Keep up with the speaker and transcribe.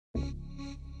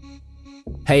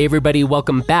Hey everybody,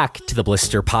 welcome back to the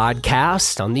Blister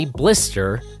Podcast on the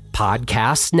Blister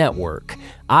Podcast Network.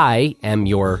 I am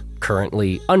your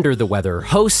currently under the weather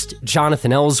host,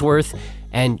 Jonathan Ellsworth,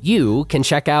 and you can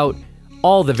check out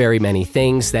all the very many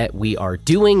things that we are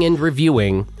doing and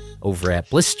reviewing over at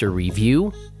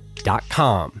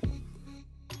blisterreview.com.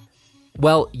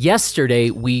 Well, yesterday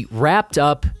we wrapped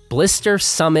up Blister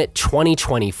Summit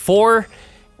 2024,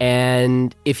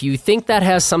 and if you think that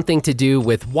has something to do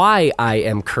with why I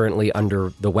am currently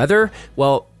under the weather,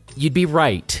 well, you'd be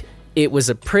right. It was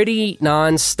a pretty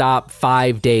non-stop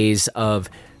 5 days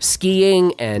of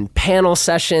skiing and panel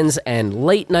sessions and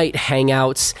late night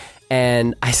hangouts,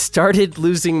 and I started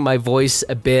losing my voice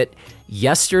a bit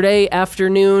yesterday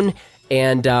afternoon,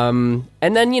 and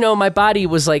then, you know, my body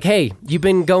was like, hey, you've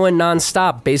been going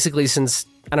nonstop basically since,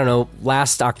 I don't know,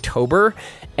 last October,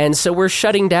 and so we're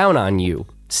shutting down on you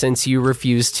since you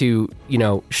refuse to, you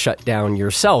know, shut down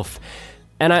yourself.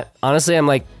 And I'm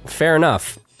like, fair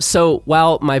enough. So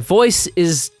while my voice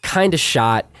is kind of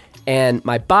shot and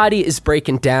my body is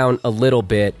breaking down a little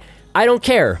bit, I don't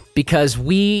care because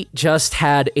we just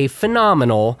had a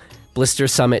phenomenal Blister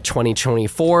Summit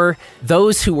 2024.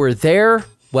 Those who were there,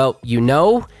 well, you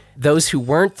know. Those who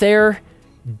weren't there,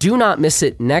 do not miss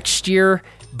it next year.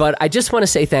 But I just want to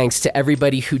say thanks to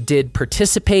everybody who did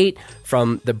participate,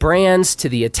 from the brands to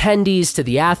the attendees to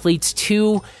the athletes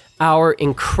to our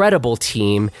incredible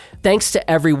team. Thanks to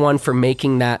everyone for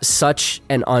making that such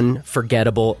an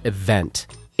unforgettable event.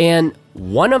 And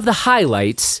one of the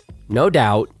highlights, no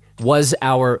doubt, was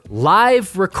our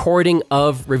live recording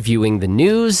of Reviewing the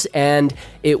News, and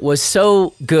it was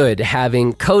so good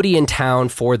having Cody in town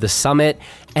for the summit,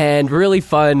 and really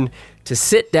fun to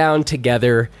sit down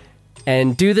together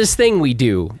and do this thing we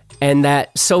do, and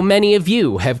that so many of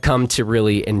you have come to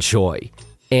really enjoy.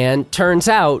 And turns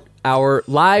out, our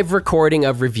live recording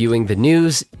of Reviewing the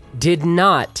News did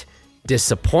not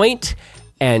disappoint,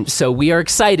 and so we are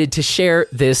excited to share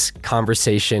this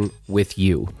conversation with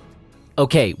you.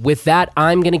 Okay, with that,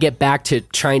 I'm going to get back to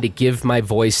trying to give my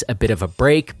voice a bit of a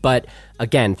break, but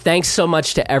again, thanks so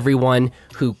much to everyone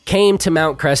who came to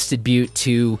Mount Crested Butte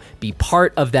to be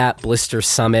part of that Blister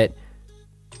Summit.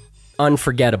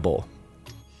 Unforgettable.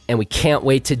 And we can't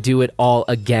wait to do it all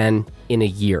again in a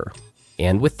year.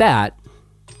 And with that,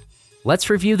 let's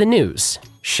review the news,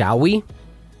 shall we?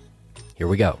 Here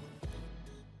we go.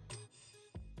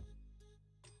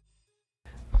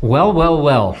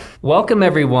 Well. Welcome,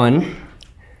 everyone,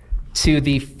 to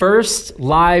the first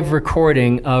live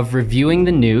recording of Reviewing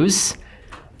the News.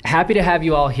 Happy to have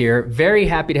you all here. Very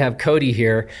happy to have Cody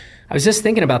here. I was just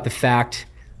thinking about the fact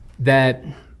that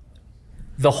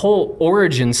the whole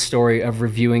origin story of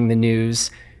Reviewing the News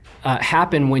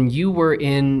happened when you were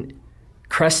in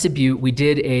Crested Butte. We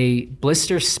did a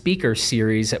Blister speaker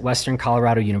series at Western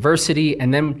Colorado University,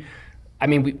 and then, I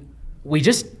mean, we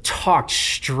just talked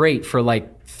straight for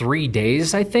like 3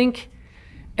 days, I think.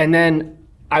 And then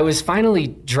I was finally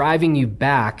driving you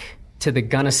back to the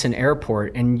Gunnison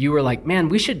airport, and you were like, man,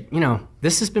 we should, you know,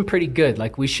 this has been pretty good.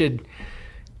 Like, we should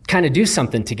kind of do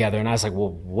something together. And I was like,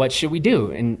 well, what should we do?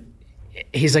 And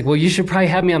he's like, well, you should probably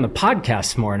have me on the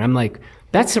podcast more. And I'm like,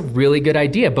 that's a really good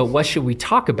idea, but what should we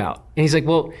talk about? And he's like,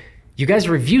 well, you guys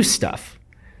review stuff,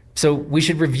 so we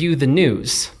should review the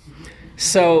news.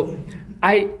 So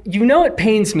it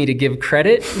pains me to give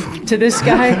credit to this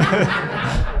guy,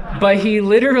 but he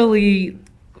literally,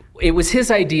 it was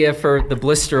his idea for the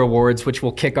Blister Awards, which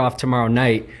will kick off tomorrow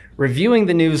night. Reviewing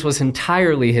the News was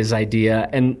entirely his idea,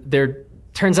 and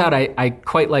turns out I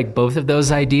quite like both of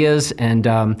those ideas, and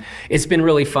it's been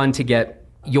really fun to get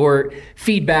your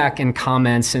feedback and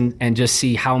comments and just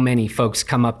see how many folks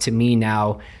come up to me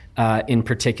now in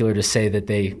particular to say that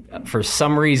they, for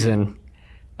some reason,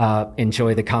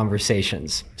 enjoy the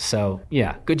conversations. So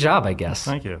yeah, good job, I guess.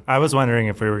 Thank you. I was wondering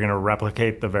if we were going to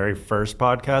replicate the very first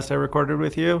podcast I recorded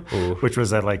with you, which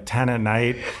was at like 10 at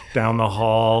night, down the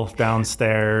hall,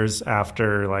 downstairs,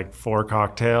 after like 4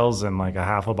 cocktails and like a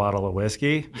half a bottle of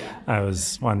whiskey. Yeah. I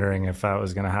was wondering if that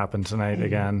was going to happen tonight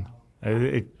again.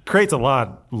 It creates a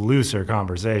lot looser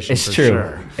conversation. It's for true.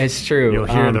 Sure. It's true. You'll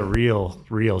hear the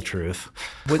real truth.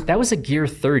 That was a Gear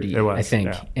 30, it was, I think.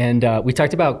 Yeah. And we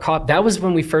talked about coffee. That was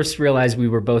when we first realized we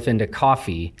were both into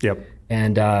coffee. Yep.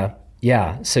 And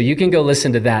yeah, so you can go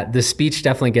listen to that. The speech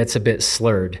definitely gets a bit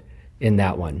slurred in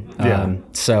that one. Yeah.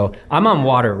 So I'm on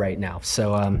water right now.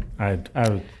 So I'm ahead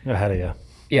of you.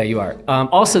 Yeah, you are.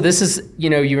 Also, this is,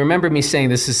 you remember me saying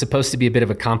this is supposed to be a bit of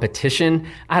a competition.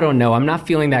 I don't know. I'm not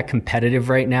feeling that competitive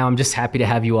right now. I'm just happy to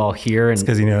have you all here. It's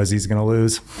because he knows he's going to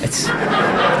lose.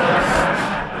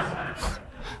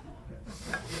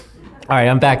 All right,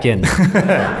 I'm back in.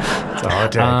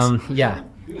 That's all it takes. Yeah.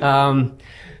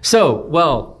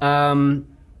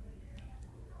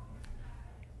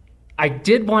 I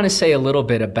did want to say a little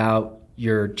bit about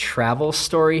your travel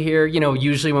story here. You know,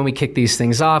 usually when we kick these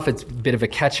things off, it's a bit of a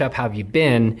catch up. How have you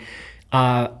been?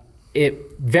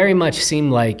 It very much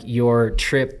seemed like your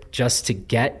trip just to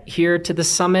get here to the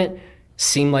summit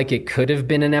seemed like it could have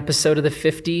been an episode of the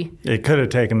 50. It could have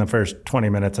taken the first 20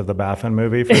 minutes of the Baffin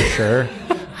movie for sure.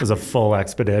 It was a full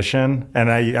expedition. And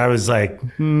I was like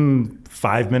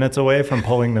 5 minutes away from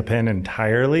pulling the pin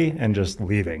entirely and just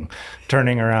leaving,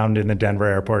 turning around in the Denver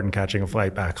airport and catching a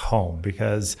flight back home.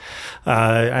 Because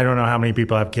I don't know how many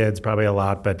people have kids, probably a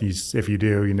lot, but if you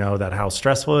do, you know that how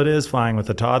stressful it is flying with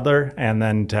a toddler, and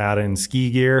then to add in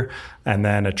ski gear, and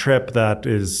then a trip that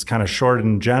is kind of short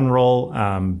in general,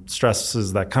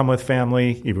 stresses that come with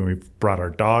family. Even we brought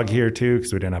our dog here too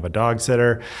because we didn't have a dog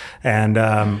sitter. And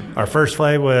our first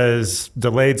flight was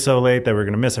delayed so late that we were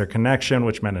going to miss our connection,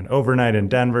 which meant an overnight in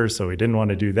Denver. So we didn't want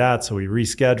to do that. So we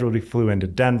rescheduled. We flew into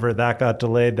Denver. That got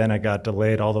delayed. Then it got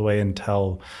delayed all the way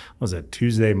until, was it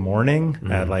Tuesday morning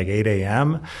at like 8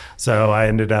 a.m. So I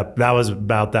ended up, that was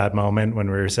about that moment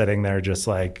when we were sitting there just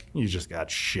like, you just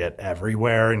got shit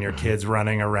everywhere and your kid's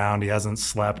running around. He hasn't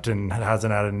slept and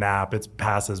hasn't had a nap. It's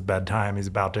past his bedtime. He's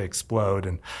about to explode.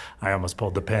 And I almost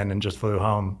pulled the pin and just flew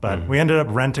home. But we ended up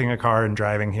renting a car and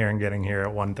driving here and getting here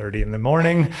at 1:30 in the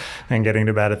morning and getting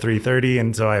to bed at 3:30.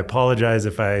 And so I apologize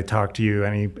if I talked to you,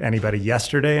 anybody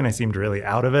yesterday, and I seemed really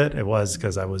out of it. It was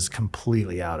because I was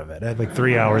completely out of it. I had like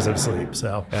 3 hours of sleep.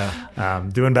 So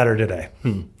doing better today.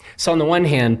 So on the one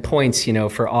hand, points, you know,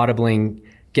 for audibling,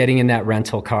 getting in that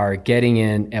rental car, getting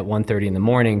in at 1:30 in the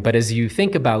morning. But as you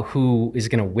think about who is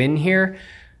going to win here,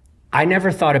 I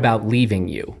never thought about leaving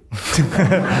you.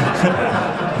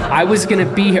 I was going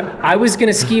to be here. I was going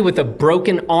to ski with a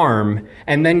broken arm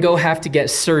and then go have to get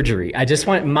surgery. I just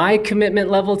want my commitment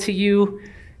level to you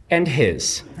and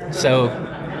his. So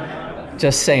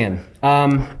just saying.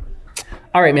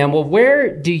 All right, man. Well,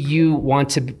 where do you want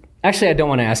to... Actually, I don't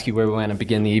want to ask you where we want to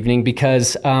begin the evening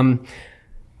because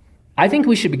I think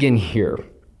we should begin here.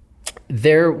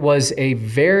 There was a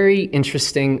very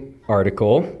interesting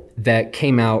article that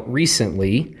came out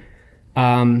recently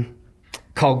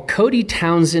called Cody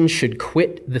Townsend Should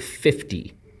Quit the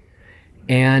 50.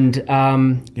 And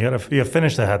you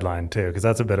finish the headline too, because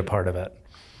that's a bit a part of it.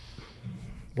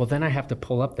 Well, then I have to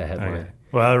pull up the headline. Okay.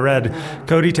 Well, I read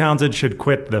Cody Townsend should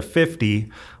quit the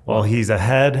 50 while he's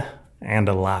ahead and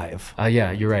alive.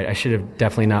 Yeah, you're right. I should have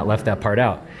definitely not left that part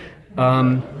out.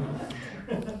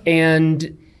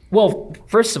 And well,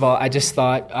 first of all, I just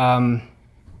thought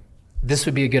this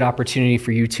would be a good opportunity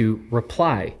for you to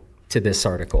reply to this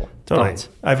article. Totally.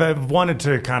 I've wanted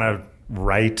to kind of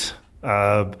write,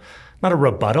 not a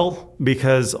rebuttal,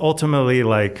 because ultimately,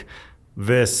 like,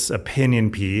 this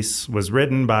opinion piece was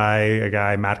written by a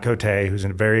guy, Matt Cote, who's a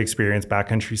very experienced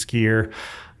backcountry skier,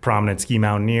 prominent ski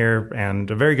mountaineer, and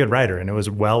a very good writer, and it was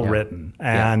well written.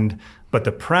 But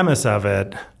the premise of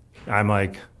it, I'm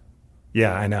like,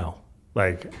 yeah, I know.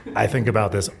 Like, I think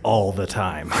about this all the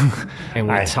time. And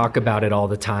we talk about it all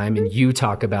the time, and you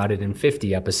talk about it in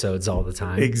 50 episodes all the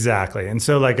time. Exactly. And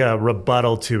so, like, a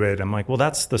rebuttal to it, I'm like, well,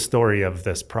 that's the story of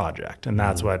this project. And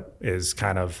that's what is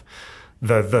kind of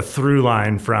the through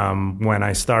line from when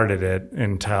I started it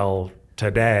until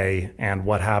today and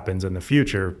what happens in the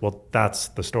future. Well, that's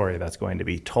the story that's going to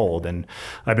be told. And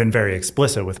I've been very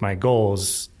explicit with my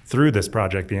goals through this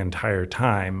project the entire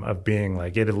time of being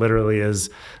like, it literally is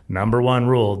number 1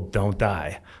 rule, don't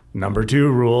die. Number 2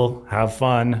 rule, have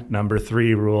fun. Number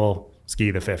 3 rule,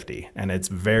 ski the 50. And it's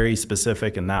very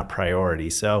specific in that priority.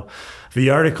 So the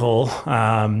article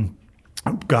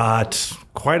got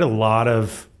quite a lot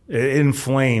of, it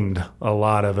inflamed a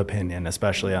lot of opinion,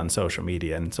 especially on social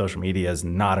media. And social media is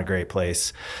not a great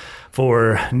place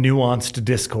for nuanced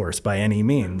discourse by any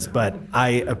means, but I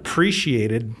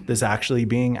appreciated this actually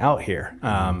being out here.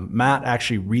 Matt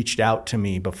actually reached out to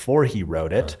me before he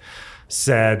wrote it,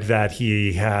 said that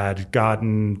he had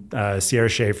gotten Sierra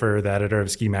Schaefer, the editor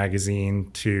of Ski Magazine,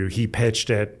 he pitched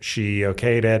it, she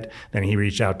okayed it, then he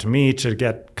reached out to me to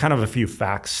get kind of a few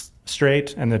facts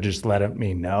straight and then just let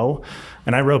me know.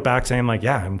 And I wrote back saying, like,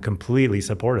 yeah, I'm completely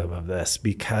supportive of this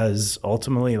because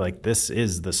ultimately, like, this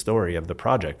is the story of the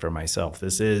project for myself.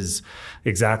 This is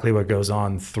exactly what goes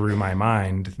on through my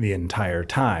mind the entire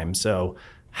time. So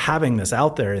having this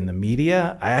out there in the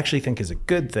media, I actually think is a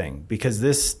good thing because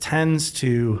this tends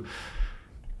to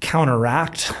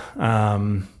counteract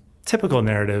typical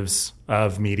narratives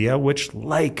of media, which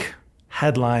like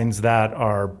headlines that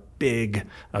are big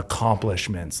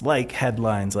accomplishments, like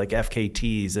headlines, like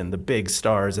FKTs and the big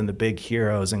stars and the big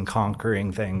heroes and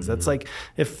conquering things. That's like,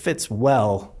 it fits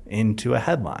well into a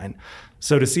headline.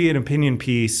 So to see an opinion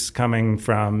piece coming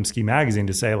from Ski Magazine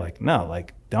to say like, no,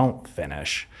 like don't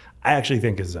finish, I actually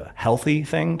think is a healthy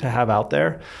thing to have out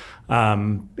there.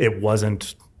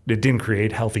 It didn't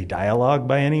create healthy dialogue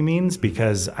by any means,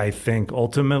 because I think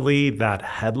ultimately that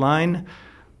headline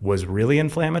was really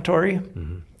inflammatory.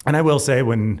 Mm-hmm. And I will say,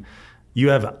 when you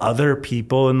have other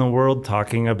people in the world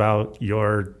talking about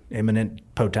your imminent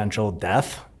potential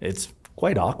death, it's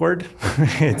quite awkward.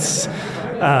 It's,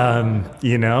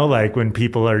 like when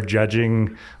people are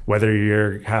judging whether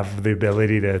you have the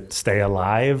ability to stay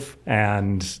alive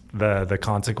and the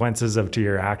consequences to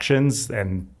your actions,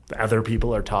 and other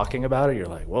people are talking about it, you're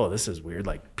like, whoa, this is weird.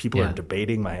 Like, people are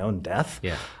debating my own death.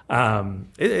 Yeah.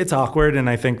 It's awkward. And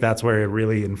I think that's where it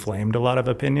really inflamed a lot of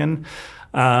opinion.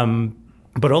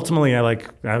 But ultimately,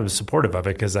 I was supportive of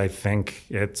it, because I think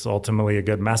it's ultimately a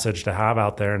good message to have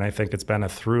out there. And I think it's been a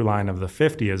through line of the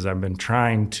 50, as I've been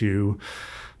trying to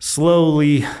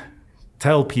slowly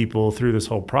tell people through this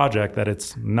whole project that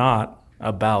it's not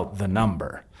about the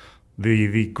number.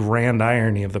 The grand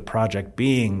irony of the project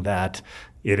being that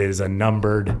it is a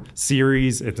numbered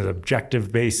series. It's an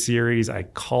objective-based series. I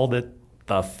called it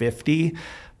the 50,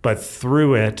 but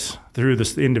through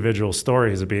the individual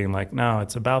stories of being like, no,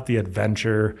 it's about the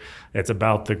adventure. It's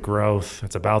about the growth.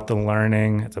 It's about the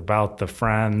learning. It's about the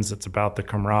friends. It's about the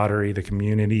camaraderie, the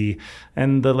community,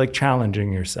 and the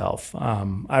challenging yourself.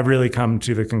 I've really come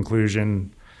to the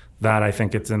conclusion that I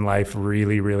think it's in life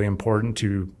really, really important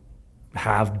to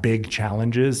have big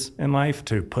challenges in life,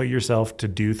 to put yourself to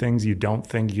do things you don't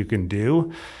think you can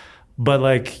do. But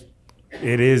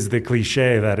it is the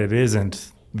cliche that it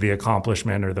isn't the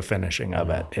accomplishment or the finishing of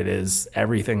it. It is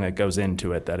everything that goes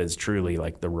into it that is truly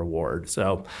the reward.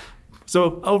 So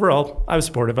overall, I was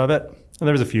supportive of it. And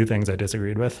there was a few things I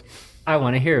disagreed with. I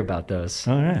want to hear about those.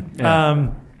 All right.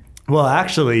 Yeah. Well,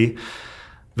 actually,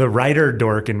 the writer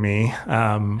dork in me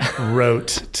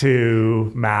wrote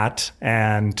to Matt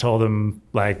and told him,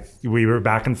 we were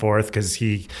back and forth, because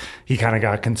he kind of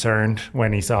got concerned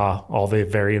when he saw all the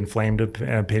very inflamed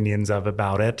opinions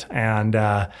about it. And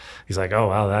he's like, oh,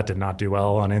 wow, that did not do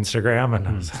well on Instagram. And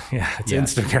I was like, it's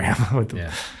Instagram.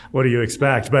 What do you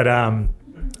expect? But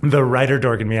the writer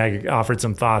dork in me, I offered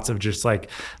some thoughts of just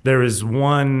there is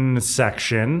one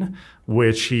section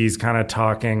which he's kind of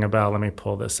talking about, let me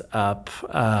pull this up,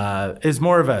 is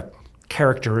more of a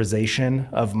characterization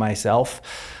of myself,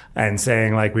 and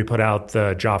saying we put out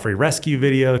the Joffrey rescue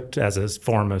video as a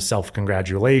form of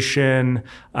self-congratulation.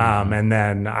 And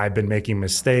then I've been making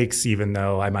mistakes, even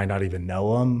though I might not even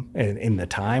know them in the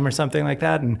time or something like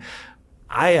that. And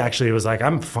I actually was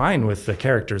I'm fine with the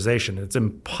characterization. It's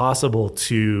impossible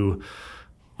to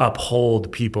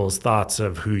uphold people's thoughts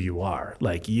of who you are.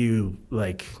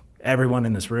 Everyone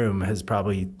in this room has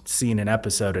probably seen an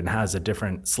episode and has a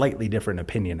slightly different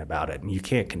opinion about it. And you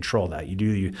can't control that. You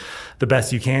do the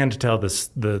best you can to tell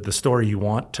the story you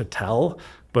want to tell,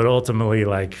 but ultimately,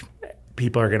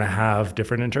 people are going to have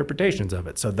different interpretations of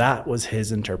it. So that was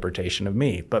his interpretation of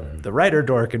me. But the writer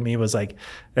dork in me was it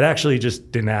actually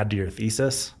just didn't add to your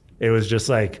thesis. It was just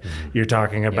you're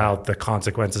talking about the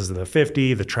consequences of the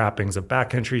 50, the trappings of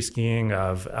backcountry skiing,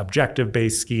 of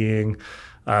objective-based skiing,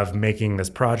 of making this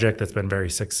project that's been very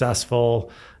successful.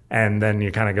 And then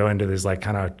you kind of go into these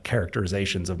kind of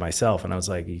characterizations of myself. And I was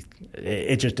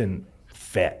it just didn't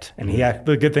fit. And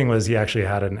the good thing was he actually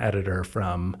had an editor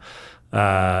from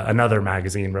another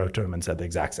magazine wrote to him and said the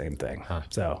exact same thing. Huh.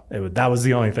 So that was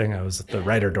the only thing. The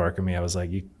writer dork in me. I was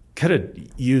you could have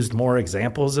used more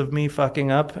examples of me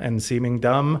fucking up and seeming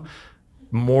dumb,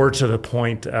 more to the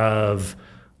point of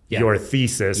your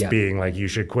thesis being you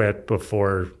should quit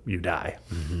before you die.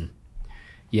 Mm-hmm.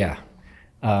 Yeah.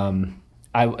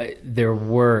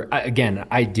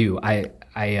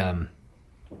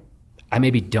 I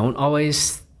maybe don't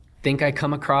always think I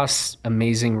come across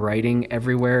amazing writing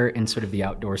everywhere in sort of the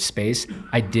outdoor space.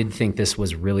 I did think this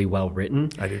was really well written.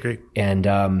 I do agree. And,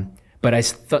 but I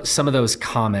thought some of those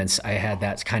comments, I had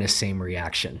that kind of same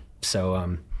reaction.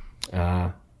 So,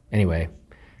 anyway.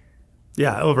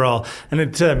 Yeah, overall. And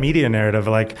it's a media narrative,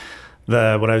 what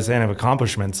I was saying of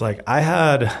accomplishments, I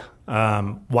had,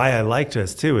 why I liked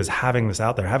this too, is having this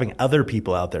out there, having other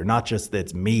people out there, not just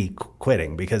it's me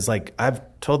quitting. Because I've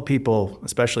told people,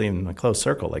 especially in my close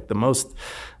circle, the most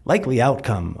likely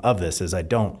outcome of this is I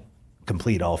don't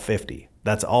complete all 50.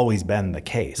 That's always been the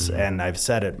case. Mm-hmm. And I've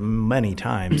said it many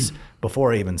times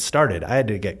before I even started. I had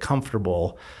to get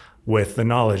comfortable with the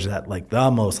knowledge that like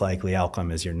the most likely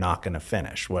outcome is you're not going to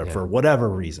finish for whatever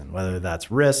reason, whether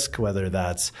that's risk, whether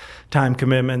that's time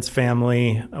commitments,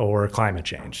 family, or climate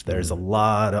change. There's a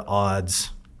lot of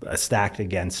odds stacked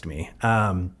against me.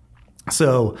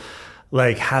 So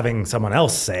like having someone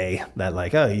else say that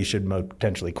like, oh, you should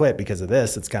potentially quit because of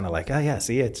this, it's kind of like, oh yeah,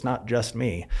 see, it's not just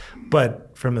me.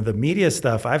 But from the media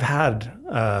stuff, I've had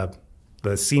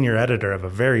the senior editor of a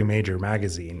very major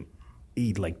magazine,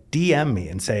 he'd like DM me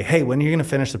and say, hey, when are you going to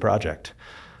finish the project?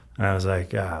 And I was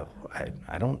like,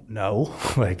 I don't know,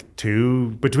 like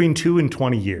between 2 and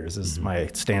 20 years is my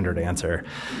standard answer.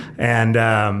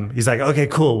 And he's like, okay,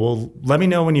 cool. Well, let me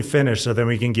know when you finish so then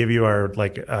we can give you our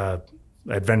like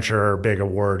adventure big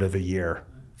award of the year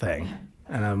thing.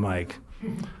 And I'm like,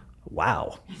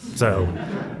 wow. So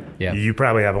you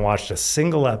probably haven't watched a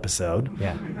single episode.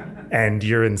 Yeah. And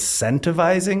you're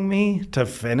incentivizing me to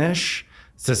finish,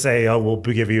 to say, oh, we'll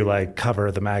give you like cover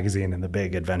of the magazine and the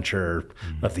big adventure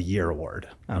of the year award.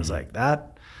 I was like,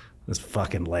 that was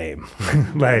fucking lame.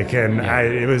 Like, and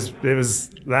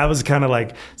that was kind of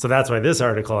like, so that's why this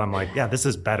article, I'm like, yeah, this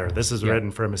is better. This is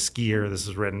written from a skier. This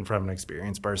is written from an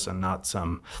experienced person, not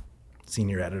some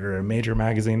senior editor at a major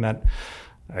magazine that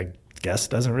I guess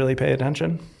doesn't really pay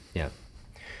attention. Yeah.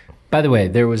 By the way,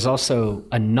 there was also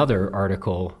another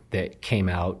article that came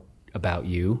out about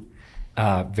you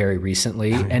very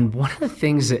recently. And one of the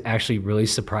things that actually really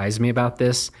surprised me about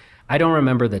this, I don't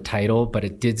remember the title, but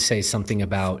it did say something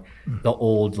about the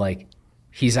old, like,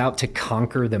 he's out to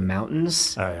conquer the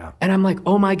mountains. Oh, yeah. And I'm like,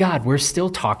 oh my God, we're still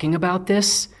talking about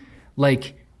this?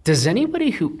 Like, does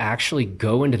anybody who actually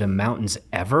go into the mountains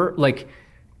ever, like,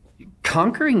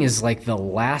 conquering is like the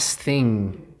last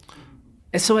thing.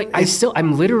 And so like,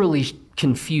 I'm literally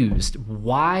confused.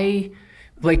 Why?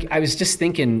 Like, I was just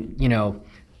thinking,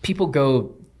 people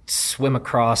go swim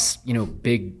across,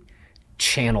 big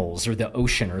channels or the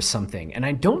ocean or something. And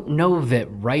I don't know that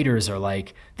writers are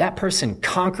like, that person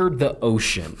conquered the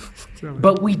ocean.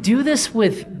 But we do this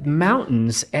with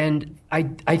mountains. And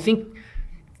I think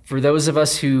for those of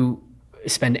us who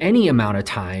spend any amount of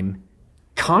time,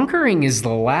 conquering is the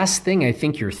last thing I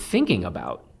think you're thinking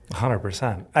about.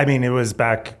 100%. I mean, it was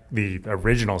the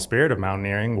original spirit of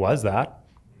mountaineering was that.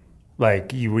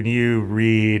 Like when you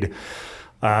read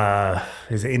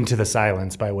is Into the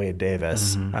Silence by Wade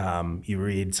Davis. You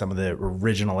read some of the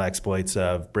original exploits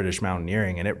of British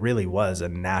mountaineering, and it really was a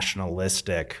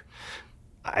nationalistic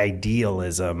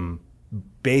idealism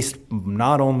based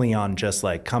not only on just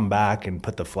like come back and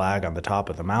put the flag on the top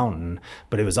of the mountain,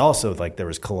 but it was also like there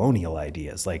was colonial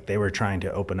ideas. Like they were trying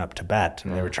to open up Tibet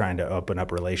and they were trying to open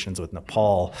up relations with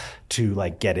Nepal to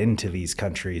like get into these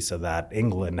countries so that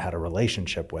England had a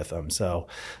relationship with them. So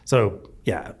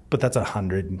yeah, but that's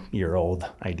 100-year-old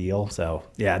ideal. So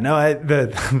yeah, no,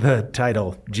 the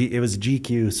title, it was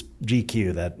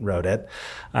GQ that wrote it,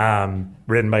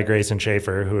 written by Grayson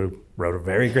Schaefer, who wrote a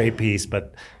very great piece,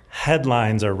 but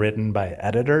headlines are written by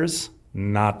editors,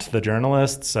 not the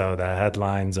journalists. So the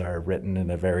headlines are written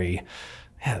in a very,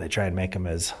 they try and make them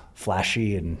as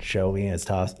flashy and showy as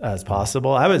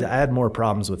possible. I had more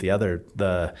problems with because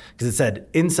it said,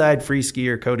 inside free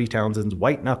skier Cody Townsend's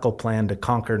white knuckle plan to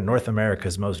conquer North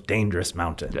America's most dangerous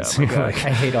mountains. Oh my God.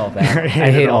 I hate all that. I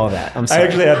hate all that. I'm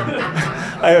sorry.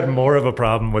 I had more of a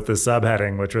problem with the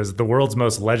subheading, which was the world's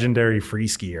most legendary free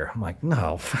skier. I'm like,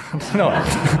 no.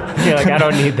 You're like, I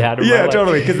don't need that. Yeah,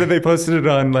 totally. Because then they posted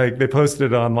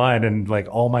it online, and like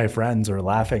all my friends were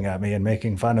laughing at me and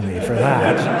making fun of me for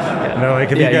that. And they're like,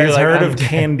 have you guys heard of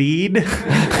Candide?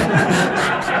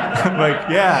 I'm like,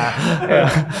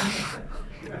 yeah.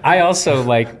 I also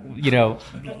like,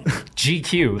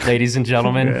 GQ, ladies and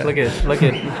gentlemen. Yeah. Look at,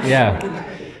 yeah.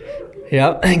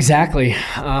 Yep, exactly.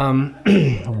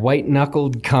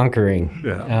 White-knuckled conquering.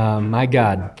 Yeah. My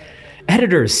God.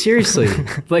 Editors, seriously.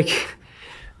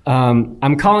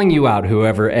 I'm calling you out,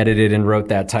 whoever edited and wrote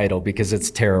that title, because it's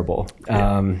terrible.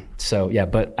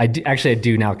 But I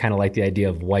do now kind of like the idea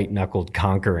of white-knuckled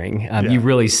conquering. You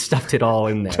really stuffed it all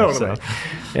in there. Totally. So,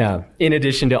 yeah. In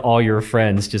addition to all your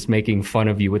friends just making fun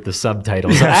of you with the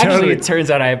subtitles. So actually, It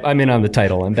turns out I'm in on the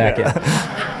title. I'm back in.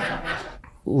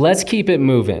 Let's keep it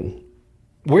moving.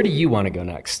 Where do you want to go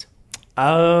next?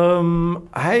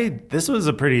 This was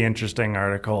a pretty interesting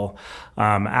article.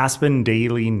 Aspen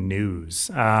Daily News.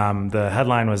 The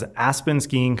headline was Aspen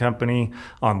Skiing Company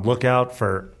on lookout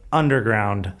for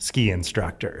underground ski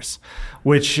instructors,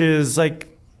 which is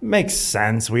like, makes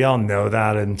sense. We all know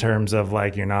that in terms of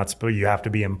like, you have to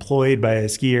be employed by a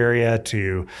ski area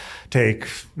to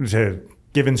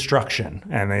give instruction,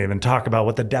 and they even talk about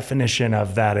what the definition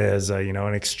of that is.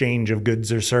 An exchange of goods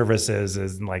or services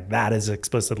is like that is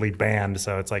explicitly banned.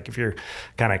 So it's like if you're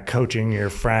kind of coaching your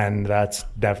friend, that's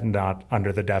definitely not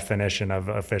under the definition of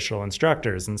official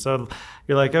instructors. And so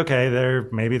you're like, okay,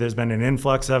 maybe there's been an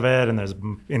influx of it, and there's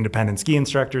independent ski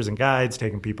instructors and guides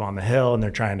taking people on the hill, and they're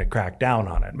trying to crack down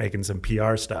on it, making some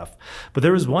PR stuff. But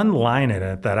there was one line in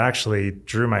it that actually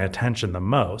drew my attention the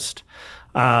most.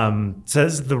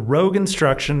 Says the rogue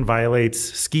instruction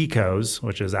violates SkiCo's,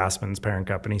 which is Aspen's parent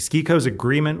company, SkiCo's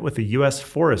agreement with the U.S.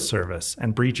 Forest Service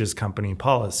and breaches company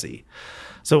policy.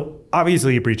 So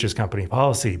obviously it breaches company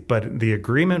policy, but the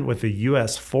agreement with the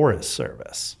U.S. Forest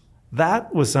Service,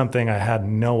 that was something I had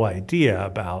no idea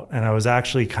about. And I was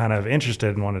actually kind of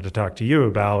interested and wanted to talk to you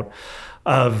about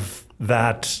of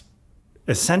that.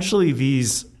 Essentially,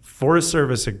 these Forest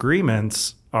Service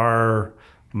agreements are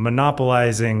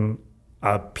monopolizing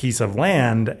a piece of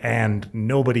land, and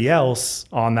nobody else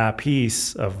on that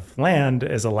piece of land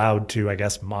is allowed to, I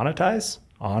guess, monetize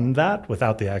on that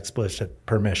without the explicit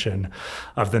permission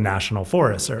of the National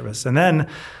Forest Service. And then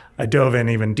I dove in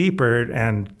even deeper,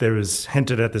 and there was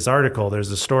hinted at this article.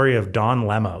 There's a story of Don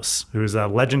Lemos, who's a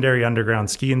legendary underground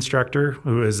ski instructor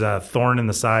who is a thorn in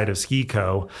the side of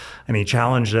SkiCo, and he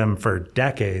challenged them for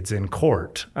decades in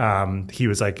court. He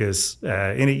was like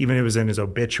even it was in his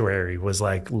obituary, was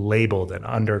like labeled an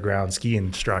underground ski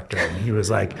instructor. And he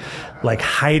was like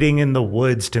hiding in the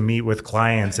woods to meet with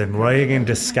clients and running in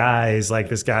disguise. Like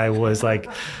this guy was like,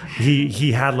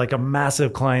 he had like a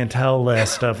massive clientele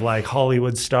list of like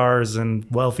Hollywood stars and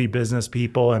wealthy business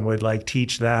people, and would like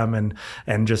teach them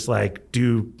and just like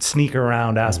sneak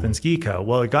around Aspen SkiCo.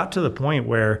 Well, it got to the point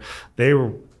where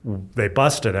they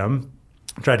busted him,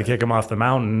 tried to kick him off the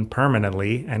mountain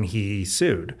permanently, and he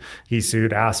sued. He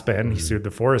sued Aspen, he sued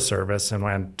the Forest Service, and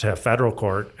went to federal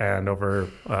court, and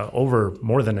over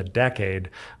more than a decade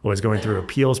was going through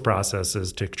appeals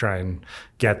processes to try and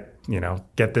get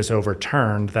this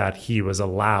overturned, that he was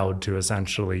allowed to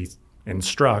essentially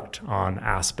instruct on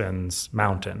Aspen's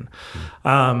mountain.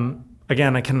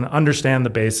 Again, I can understand the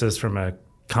basis from a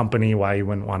company why you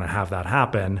wouldn't want to have that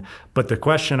happen. But the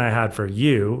question I had for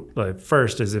you,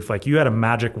 first, is if like you had a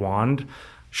magic wand,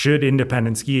 should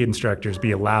independent ski instructors be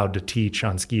allowed to teach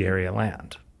on ski area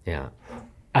land? Yeah.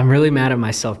 I'm really mad at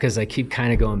myself because I keep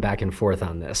kind of going back and forth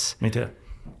on this. Me too.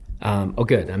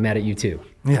 Good. I'm mad at you too.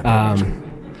 Yeah.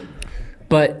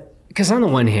 But because on the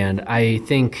one hand, I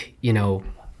think,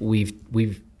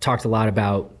 we've talked a lot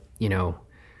about,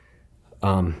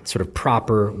 sort of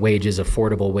proper wages,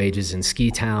 affordable wages in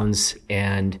ski towns.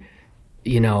 And,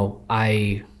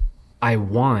 I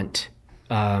want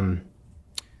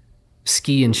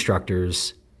ski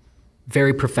instructors,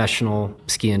 very professional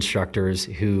ski instructors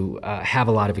who have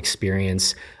a lot of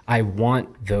experience. I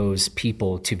want those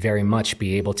people to very much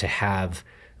be able to have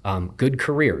good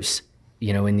careers,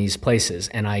 in these places.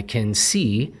 And I can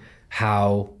see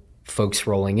how folks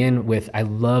rolling in with, I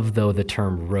love though the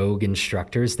term rogue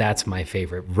instructors. That's my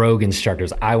favorite, rogue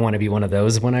instructors. I want to be one of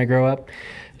those when I grow up.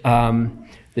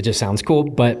 It just sounds cool.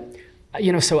 But,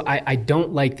 so I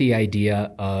don't like the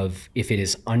idea of if it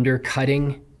is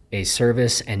undercutting a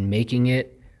service and making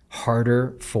it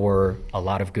harder for a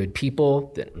lot of good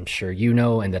people that I'm sure you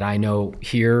know and that I know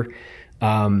here.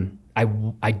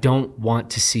 I don't want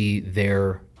to see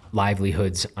their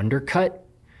livelihoods undercut.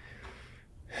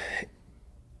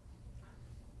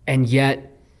 And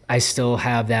yet I still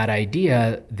have that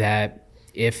idea that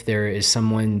if there is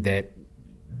someone that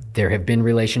there have been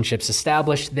relationships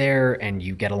established there and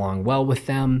you get along well with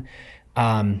them,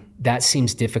 that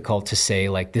seems difficult to say,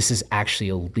 like, this is actually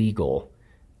illegal.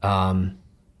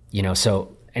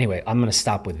 So anyway, I'm going to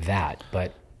stop with that.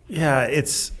 But yeah,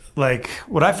 it's like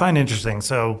what I find interesting.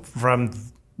 So from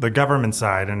the government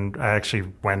side, and I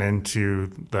actually went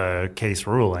into the case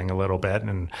ruling a little bit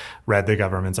and read the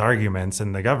government's arguments,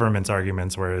 and the government's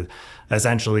arguments were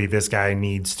essentially this guy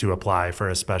needs to apply for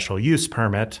a special use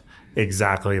permit,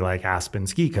 exactly like Aspen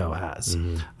SkiCo has.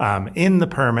 Mm-hmm. In the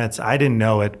permits, I didn't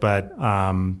know it, but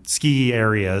ski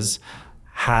areas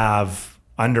have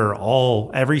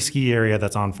every ski area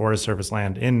that's on Forest Service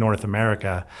land in North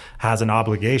America has an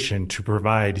obligation to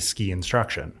provide ski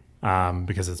instruction.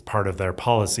 Because it's part of their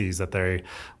policies that they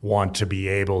want to be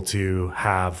able to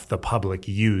have the public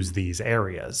use these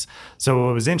areas. So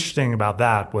what was interesting about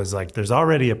that was like there's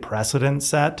already a precedent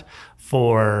set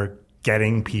for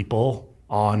getting people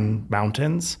on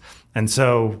mountains. And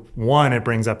so, one, it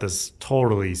brings up this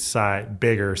totally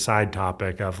bigger side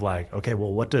topic of like, okay,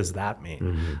 well, what does that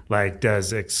mean? Like,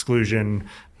 does exclusion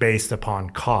based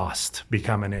upon cost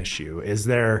become an issue? Is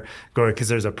there because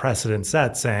there's a precedent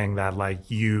set saying that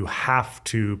like you have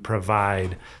to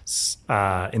provide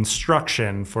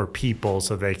instruction for people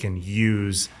so they can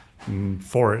use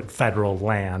for federal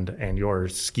land and your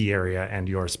ski area and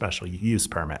your special use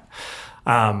permit.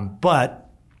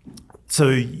 So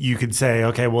you could say,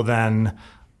 okay, well then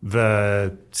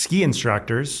the ski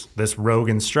instructors, this rogue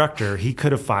instructor, he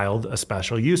could have filed a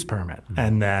special use permit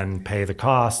and then pay the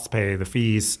costs, pay the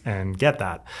fees, and get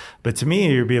that. But to me,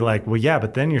 you'd be like, well, yeah,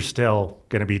 but then you're still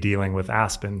going to be dealing with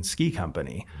Aspen Ski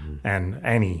Company and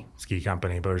any ski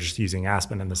company, but we're just using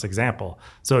Aspen in this example.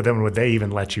 So then would they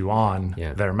even let you on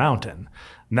their mountain?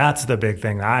 And that's the big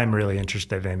thing that I'm really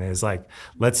interested in is like,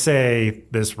 let's say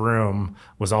this room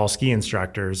was all ski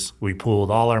instructors. We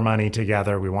pooled all our money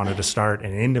together. We wanted to start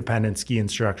an independent ski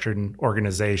instructor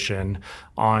organization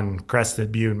on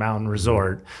Crested Butte Mountain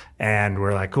Resort. And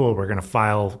we're like, cool, we're going to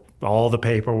file all the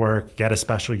paperwork, get a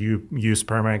special use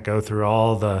permit, go through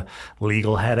all the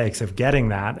legal headaches of getting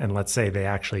that. And let's say they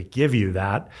actually give you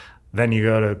that. Then you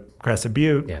go to Crested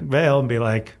Butte, Vail, and be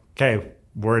like, okay,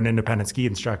 we're an independent ski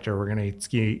instructor. We're going to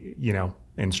ski,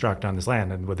 instruct on this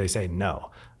land. And would they say no?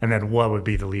 And then what would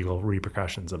be the legal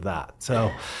repercussions of that?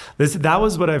 So that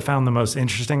was what I found the most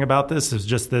interesting about this is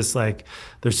just this, like,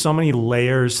 there's so many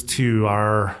layers to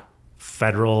our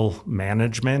federal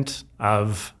management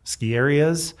of ski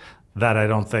areas that I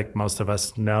don't think most of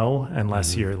us know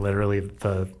unless you're literally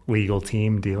the legal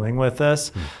team dealing with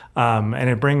this. And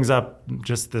it brings up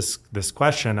just this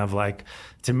question of like,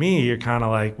 to me, you're kind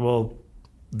of like, well,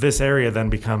 this area then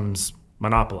becomes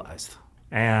monopolized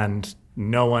and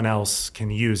no one else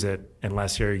can use it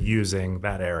unless you're using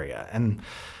that area. And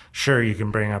sure, you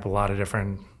can bring up a lot of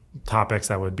different topics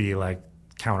that would be like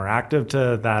counteractive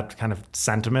to that kind of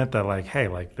sentiment that like, hey,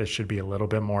 like this should be a little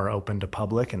bit more open to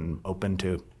public and open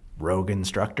to rogue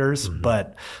instructors.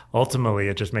 But ultimately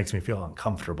it just makes me feel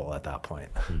uncomfortable at that point.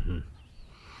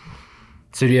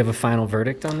 So do you have a final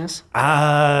verdict on this?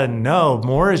 No,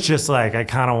 more is just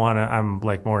like, I'm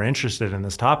like more interested in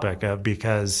this topic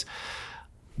because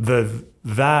what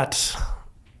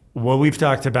we've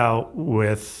talked about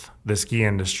with the ski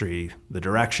industry, the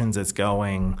directions it's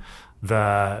going,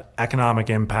 the economic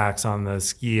impacts on the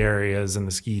ski areas and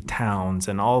the ski towns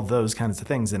and all those kinds of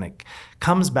things. And it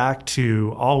comes back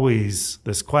to always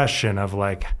this question of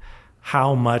like,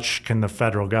 how much can the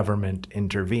federal government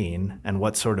intervene and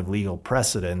what sort of legal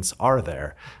precedents are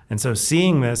there? And so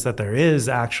seeing this, that there is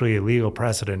actually a legal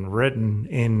precedent written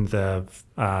in the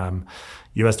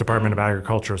U.S. Department of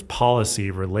Agriculture's policy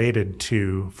related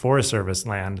to Forest Service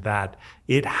land, that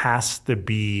it has to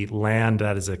be land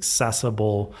that is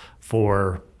accessible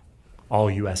for all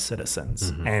U.S.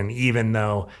 citizens. And even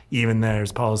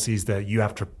there's policies that you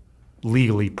have to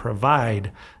legally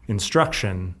provide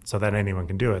instruction so that anyone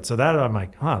can do it. So that I'm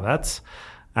like, that's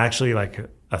actually like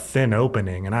a thin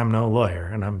opening. And I'm no lawyer,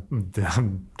 and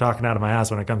I'm talking out of my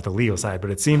ass when it comes to the legal side, but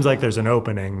it seems like there's an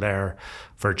opening there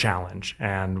for challenge.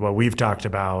 And what we've talked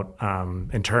about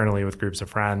internally with groups of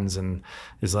friends and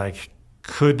is like,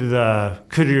 could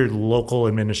your local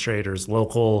administrators,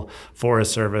 local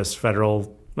Forest Service,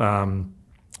 federal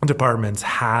departments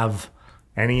have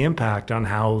any impact on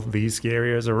how these ski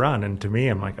areas are run? And to me,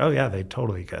 I'm like, oh yeah, they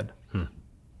totally could.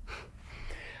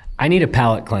 I need a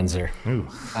palate cleanser. Ooh.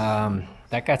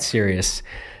 That got serious.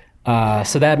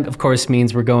 So that, of course,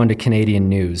 means we're going to Canadian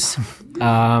news.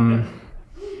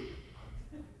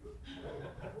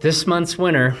 This month's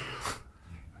winner,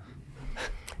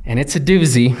 and it's a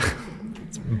doozy.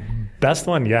 Best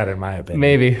one yet, in my opinion.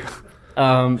 Maybe.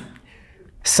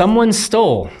 Someone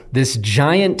stole this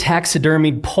giant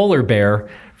taxidermied polar bear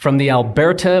from the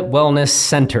Alberta Wellness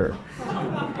Center.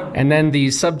 And then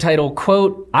the subtitle,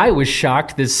 quote, "I was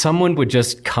shocked that someone would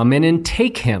just come in and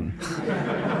take him."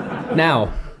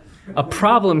 Now, a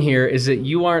problem here is that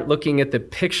you aren't looking at the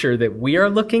picture that we are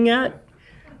looking at,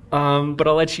 but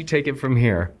I'll let you take it from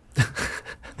here.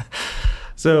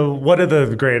 So one of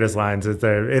the greatest lines is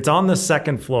there. It's on the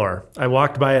second floor. I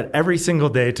walked by it every single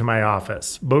day to my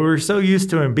office, but we were so used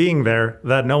to him being there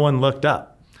that no one looked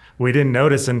up. We didn't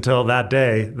notice until that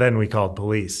day. Then we called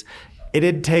police. It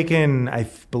had taken, I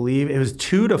believe, it was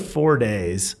 2 to 4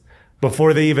 days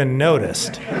before they even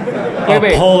noticed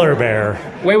a polar bear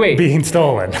being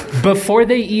stolen. Before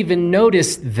they even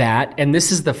noticed that, and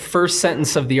this is the first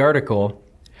sentence of the article,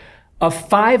 a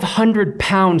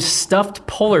 500-pound stuffed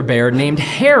polar bear named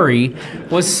Harry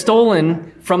was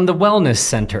stolen from the wellness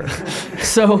center.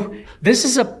 So This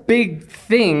is a big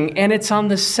thing, and it's on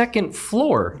the second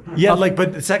floor. Yeah,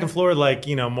 but the second floor,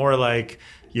 more like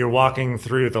you're walking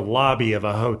through the lobby of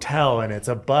a hotel and it's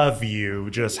above you,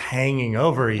 just hanging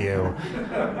over you.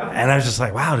 And I was just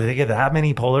like, wow, did they get that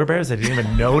many polar bears? I didn't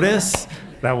even notice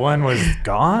that one was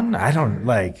gone.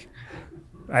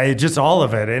 Just all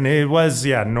of it. And it was,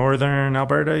 northern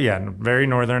Alberta. Yeah, very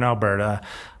northern Alberta.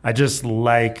 I just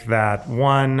like that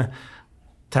one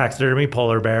taxidermy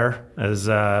polar bear as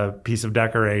a piece of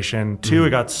decoration. Two, it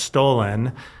got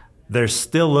stolen. They're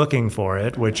still looking for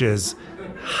it, which is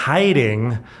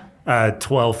hiding a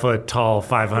 12-foot tall,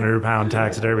 500-pound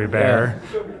taxidermy bear.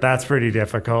 Yeah. That's pretty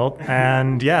difficult.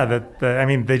 And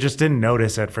they just didn't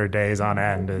notice it for days on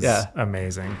end. Is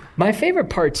amazing. My favorite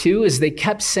part, too, is they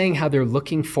kept saying how they're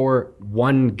looking for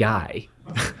one guy.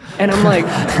 And I'm like,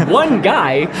 one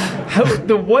guy?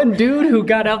 The one dude who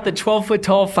got out the 12-foot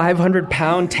tall,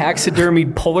 500-pound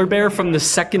taxidermied polar bear from the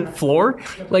second floor?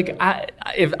 Like,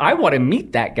 if I want to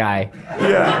meet that guy,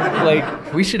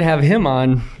 we should have him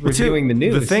on reviewing the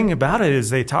news. The thing about it is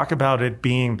they talk about it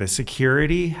being the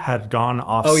security had gone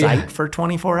off-site for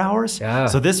 24 hours. Yeah.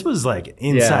 So this was like an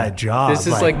inside job. This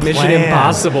is like Mission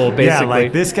Impossible, basically. Yeah,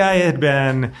 like this guy had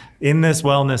been in this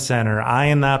wellness center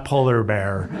eyeing that polar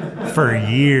bear for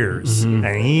years. Mm-hmm.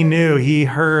 And he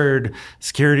heard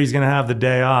security's going to have the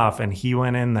day off, and he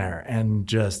went in there and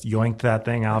just yoinked that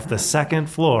thing off the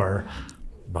second floor,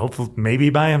 hopefully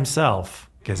maybe by himself,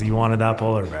 because he wanted that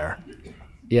polar bear.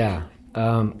 Yeah.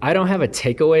 I don't have a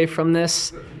takeaway from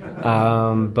this,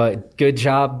 but good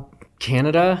job,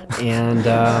 Canada. And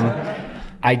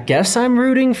I guess I'm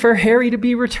rooting for Harry to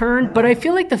be returned, but I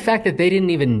feel like the fact that they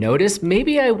didn't even notice,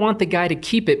 maybe I want the guy to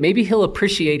keep it. Maybe he'll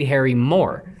appreciate Harry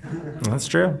more. That's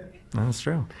true.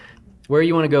 Where do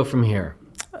you want to go from here?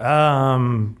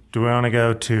 Do we want to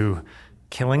go to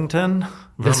Killington,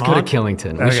 Vermont? Let's go to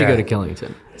Killington. We should go to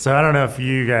Killington. So I don't know if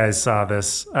you guys saw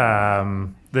this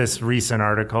this recent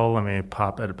article. Let me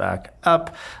pop it back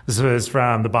up. This was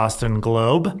from the Boston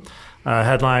Globe.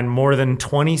 Headline, more than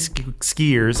 20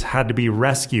 skiers had to be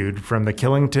rescued from the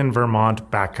Killington, Vermont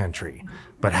backcountry.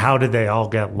 But how did they all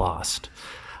get lost?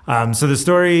 So the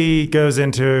story goes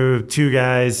into two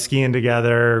guys skiing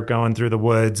together, going through the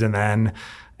woods, and then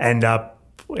end up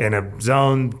in a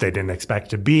zone they didn't expect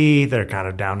to be. They're kind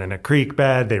of down in a creek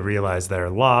bed. They realize they're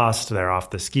lost. They're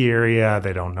off the ski area.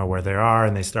 They don't know where they are,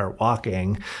 and they start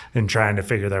walking and trying to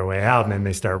figure their way out. And then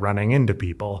they start running into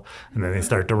people, and then they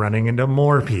start to running into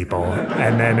more people.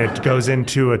 And then it goes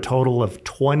into a total of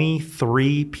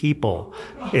 23 people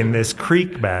in this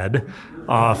creek bed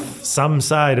off some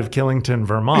side of Killington,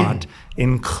 Vermont,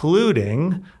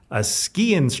 including a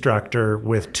ski instructor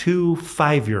with 2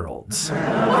 5-year-olds.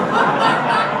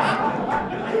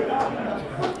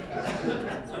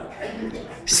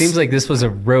 Seems like this was a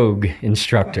rogue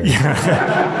instructor.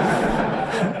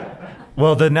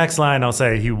 Well, the next line I'll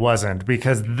say he wasn't,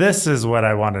 because this is what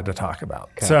I wanted to talk about.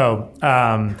 Okay. So,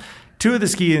 2 of the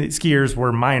skiers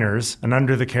were minors and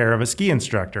under the care of a ski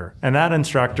instructor, and that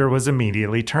instructor was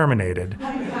immediately terminated.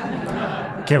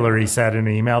 Hillary said in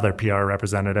an email, their PR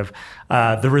representative,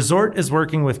 the resort is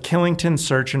working with Killington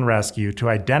Search and Rescue to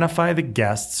identify the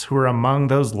guests who are among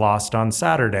those lost on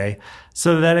Saturday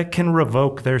so that it can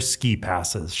revoke their ski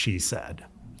passes, she said.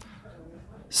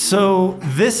 So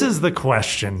this is the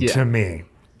question to me.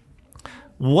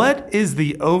 What is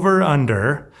the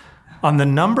over-under on the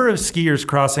number of skiers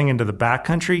crossing into the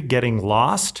backcountry getting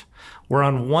lost, where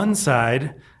on one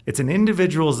side it's an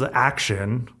individual's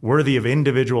action worthy of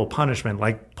individual punishment,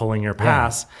 like pulling your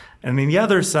pass. Yeah. And on the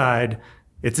other side,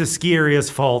 it's a ski area's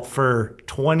fault for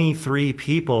 23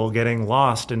 people getting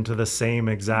lost into the same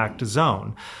exact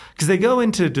zone. Because they go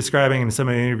into describing in some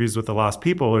of the interviews with the lost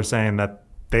people are saying that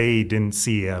they didn't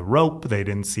see a rope, they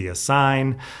didn't see a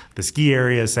sign. The ski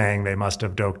area is saying they must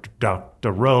have ducked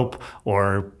a rope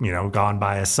or, gone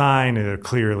by a sign and they're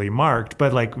clearly marked.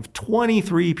 But like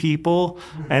 23 people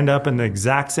end up in the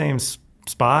exact same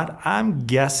spot, I'm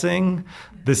guessing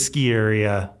the ski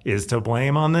area is to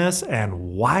blame on this. And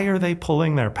why are they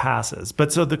pulling their passes?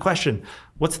 But so the question,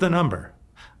 what's the number?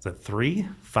 Is it 3,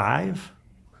 5,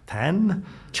 10?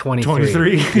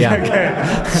 23. Yeah.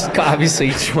 Okay.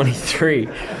 Obviously 23.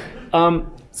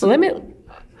 So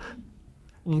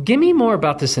give me more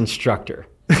about this instructor.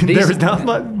 There was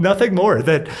nothing more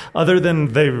that other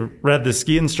than they read the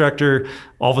ski instructor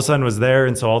all of a sudden was there.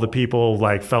 And so all the people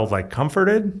felt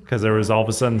comforted because there was all of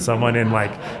a sudden someone in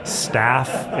staff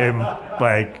in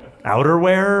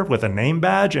outerwear with a name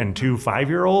badge and 2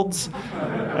 5-year-olds.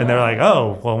 And they're like,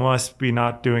 oh, well, must be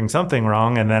not doing something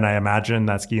wrong. And then I imagine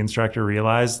that ski instructor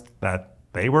realized that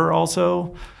they were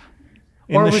also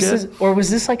in the shit? Was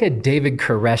this like a David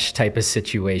Koresh type of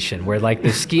situation where like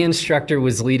the ski instructor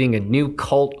was leading a new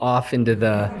cult off into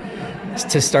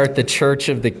to start the Church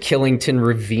of the Killington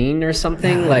Ravine or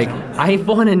something? Like, I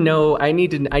want to know. I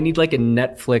need like a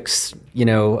Netflix,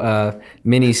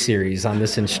 mini series on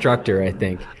this instructor. I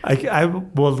think I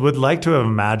would like to have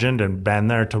imagined and been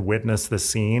there to witness the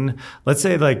scene. Let's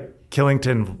say like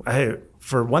Killington.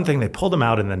 For one thing, they pulled him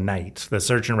out in the night. The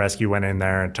search and rescue went in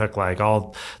there and took like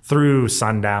all through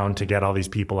sundown to get all these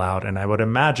people out. And I would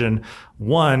imagine,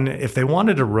 one, if they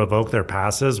wanted to revoke their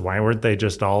passes, why weren't they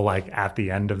just all like at the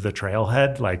end of the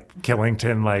trailhead, like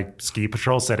Killington, like ski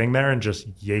patrol sitting there and just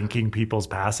yanking people's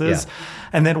passes? Yeah.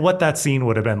 And then what that scene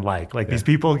would have been like these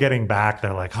people getting back,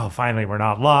 they're like, oh, finally, we're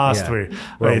not lost. Yeah.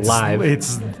 We're alive.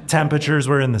 It's temperatures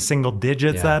were in the single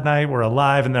digits that night. We're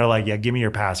alive. And they're like, yeah, give me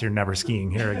your pass. You're never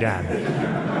skiing here again.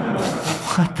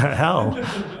 What the hell?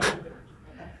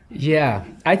 Yeah,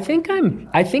 I think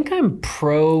I'm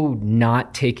pro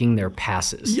not taking their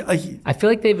passes. Yeah, I feel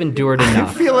like they've endured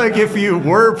enough. I feel like if you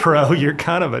were pro, you're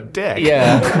kind of a dick.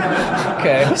 Yeah.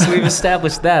 Okay, so we've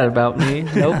established that about me.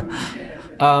 Nope.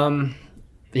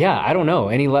 Yeah, I don't know.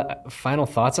 Any final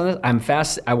thoughts on this? I'm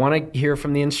fast. I want to hear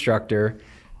from the instructor.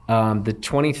 The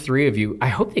 23 of you, I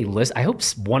hope they listen. I hope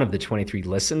one of the 23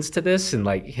 listens to this and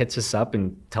like hits us up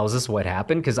and tells us what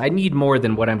happened, because I need more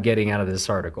than what I'm getting out of this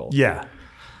article. Yeah.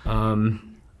 I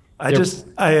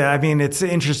mean, it's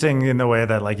interesting in the way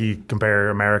that like you compare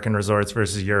American resorts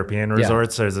versus European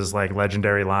resorts. Yeah. There's this like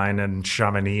legendary line in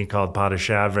Chamonix called Pas de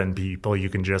Chèvre, and people, you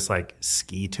can just like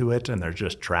ski to it and there's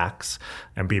just tracks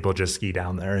and people just ski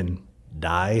down there and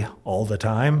die all the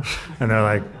time. And they're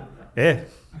like,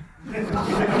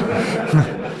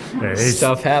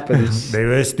 stuff happens. They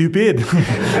were stupid.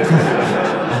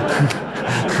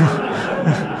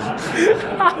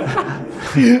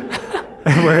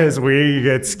 Whereas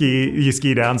you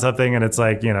ski down something and it's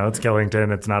like, it's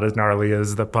Killington. It's not as gnarly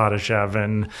as the Pas de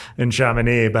Chèvre in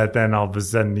Chamonix, but then all of a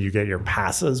sudden you get your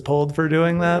passes pulled for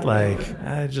doing that. Like,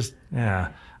 I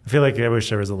feel like I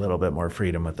wish there was a little bit more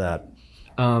freedom with that.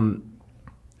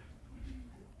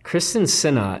 Kristen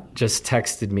Sinnott just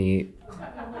texted me.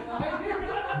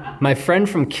 My friend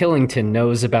from Killington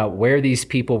knows about where these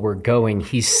people were going.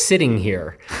 He's sitting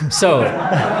here. So,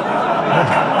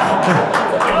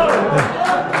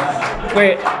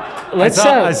 wait. I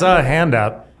saw a hand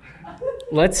up.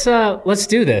 Let's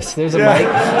do this. There's a mic.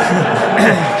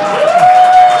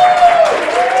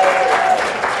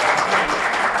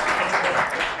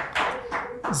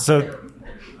 So,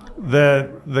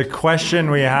 the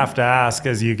question we have to ask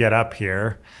as you get up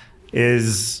here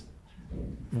is,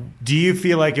 do you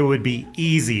feel like it would be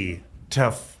easy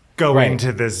to go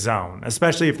into this zone,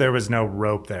 especially if there was no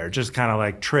rope there, just kind of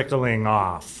like trickling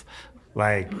off?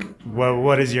 Like,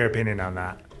 what is your opinion on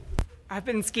that? I've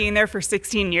been skiing there for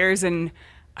 16 years, and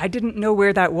I didn't know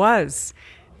where that was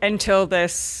until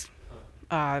this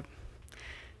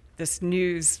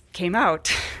news came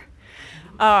out.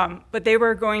 But they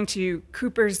were going to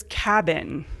Cooper's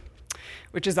Cabin,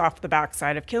 which is off the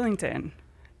backside of Killington.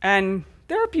 And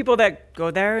there are people that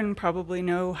go there and probably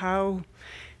know how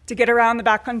to get around the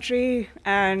backcountry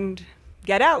and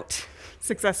get out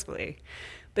successfully.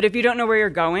 But if you don't know where you're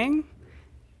going,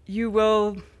 you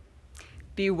will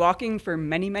be walking for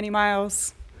many, many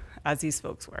miles, as these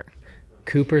folks were.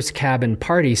 Cooper's Cabin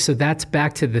party. So that's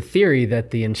back to the theory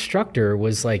that the instructor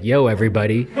was like, yo,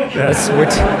 everybody,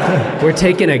 we're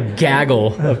taking a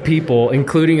gaggle of people,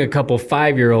 including a couple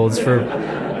 5-year-olds, for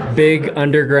big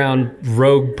underground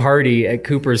rogue party at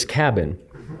Cooper's Cabin.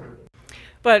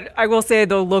 But I will say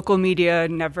the local media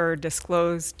never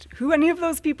disclosed who any of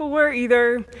those people were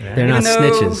either. Yeah. They're not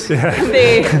snitches.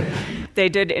 They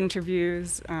did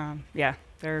interviews.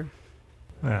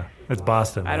 It's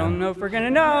Boston. I don't know if we're going to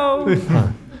know.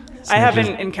 I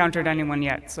haven't encountered anyone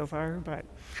yet so far, but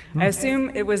I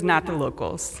assume it was not the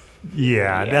locals.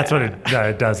 Yeah, that's what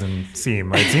it doesn't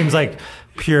seem. It seems like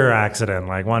pure accident.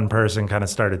 Like one person kind of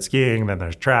started skiing, then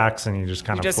there's tracks, and you just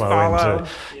kind of flow follow. Into.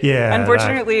 Yeah.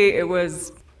 Unfortunately, it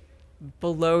was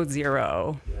below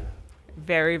zero.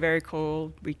 Very, very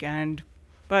cold weekend.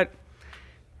 But,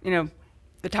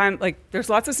 the time, there's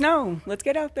lots of snow. Let's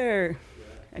get out there.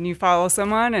 And you follow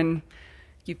someone and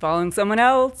keep following someone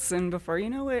else, and before you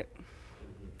know it,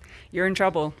 you're in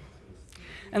trouble.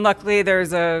 And luckily,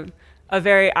 there's a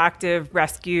very active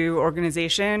rescue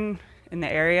organization in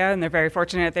the area, and they're very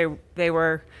fortunate. They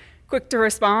were quick to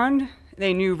respond.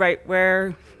 They knew right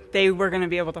where they were going to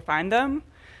be able to find them,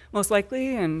 most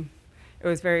likely, and it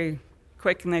was very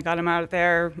quick, and they got them out of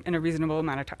there in a reasonable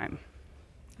amount of time.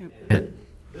 Yep.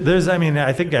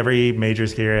 I think every major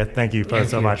ski area, thank you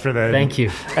so much for that. Thank you.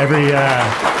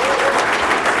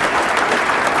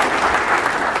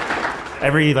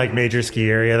 Every like major ski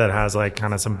area that has like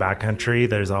kind of some backcountry,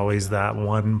 there's always that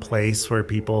one place where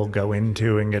people go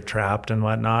into and get trapped and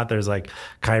whatnot. There's like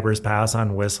Khyber's Pass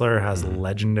on Whistler has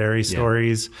legendary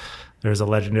stories. There's a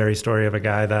legendary story of a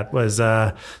guy that was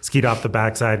skied off the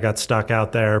backside, got stuck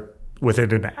out there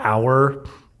within an hour,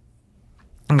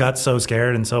 and got so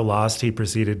scared and so lost he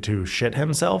proceeded to shit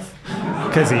himself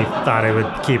because he thought it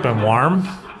would keep him warm.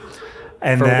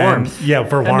 And for warmth. Yeah,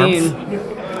 for warmth.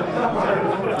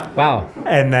 Wow.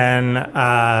 And then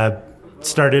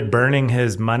started burning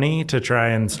his money to try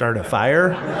and start a fire,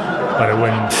 but it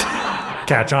wouldn't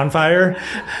catch on fire.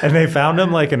 And they found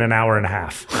him like in an hour and a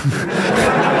half.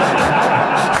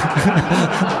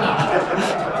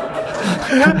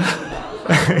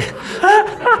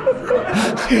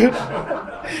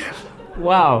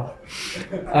 Wow.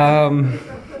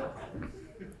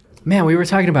 Man, we were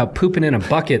talking about pooping in a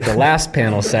bucket the last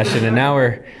panel session, and now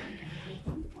we're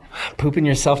pooping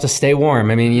yourself to stay warm.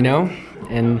 I mean,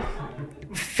 and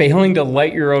failing to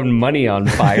light your own money on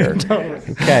fire.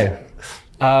 Okay.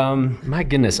 My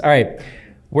goodness. All right.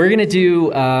 We're going to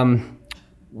do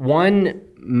one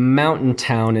mountain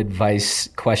town advice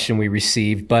question we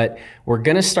received, but we're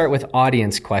going to start with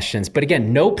audience questions. But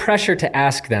again, no pressure to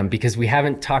ask them because we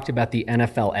haven't talked about the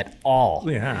NFL at all.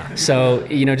 Yeah. So,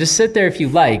 just sit there if you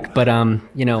like, but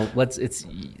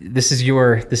this is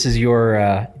your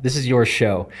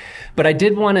show. But I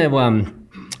did want to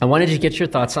I wanted to get your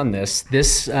thoughts on this.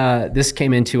 This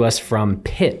came into us from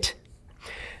Pitt.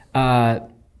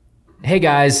 Hey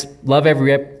guys, love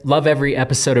every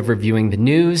episode of Reviewing the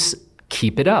News.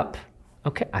 Keep it up.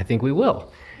 Okay, I think we will.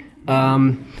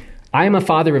 I am a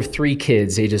father of 3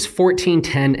 kids, ages 14,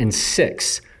 10, and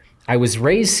 6. I was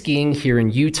raised skiing here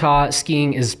in Utah.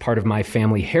 Skiing is part of my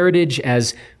family heritage,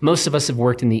 as most of us have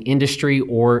worked in the industry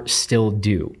or still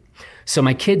do. So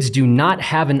my kids do not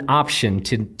have an option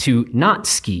to not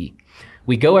ski.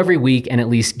 We go every week and at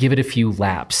least give it a few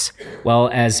laps. Well,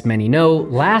 as many know,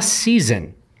 last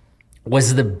season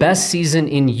was the best season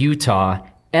in Utah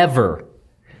ever.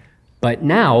 But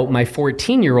now my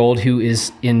 14-year-old, who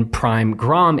is in prime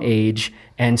Grom age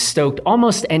and stoked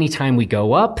almost any time we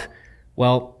go up,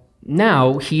 well,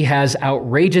 now he has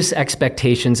outrageous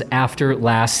expectations after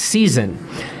last season.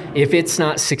 If it's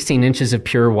not 16 inches of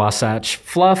pure Wasatch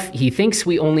fluff, he thinks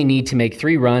we only need to make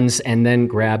 3 runs and then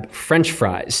grab French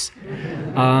fries.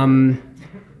 I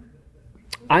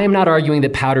am not arguing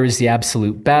that powder is the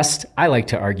absolute best. I like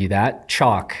to argue that.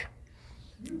 Chalk.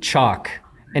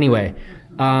 Anyway,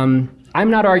 I'm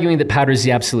not arguing that powder is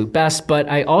the absolute best, but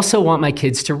I also want my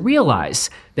kids to realize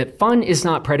that fun is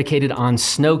not predicated on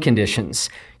snow conditions.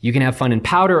 You can have fun in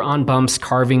powder, on bumps,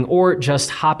 carving, or just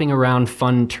hopping around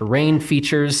fun terrain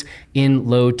features in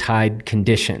low tide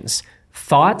conditions.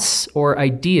 Thoughts or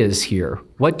ideas here?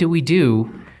 What do we do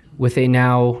with a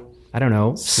now, I don't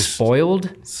know,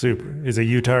 spoiled? Super. Is a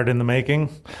Utard in the making?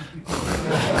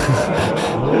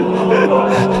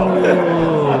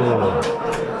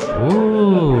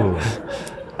 Ooh.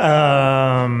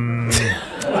 Following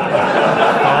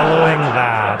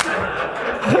that.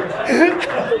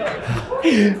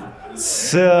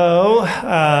 So,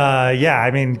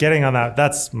 getting on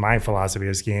that's my philosophy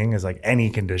of skiing is like any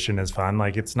condition is fun.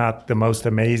 Like it's not the most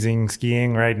amazing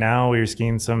skiing right now. We're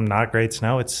skiing some not great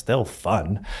snow. It's still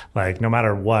fun. Like no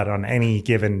matter what, on any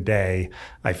given day,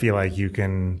 I feel like you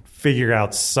can figure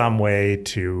out some way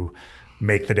to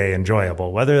make the day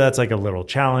enjoyable, whether that's like a little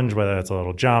challenge, whether that's a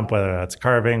little jump, whether that's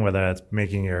carving, whether that's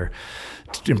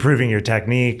improving your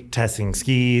technique, testing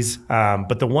skis.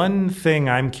 But the one thing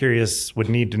I'm curious, would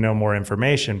need to know more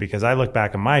information, because I look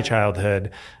back at my childhood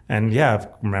and I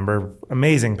remember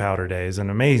amazing powder days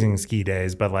and amazing ski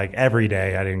days, but like every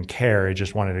day I didn't care. I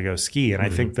just wanted to go ski. And I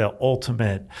think the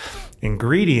ultimate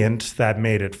ingredient that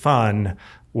made it fun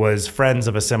was friends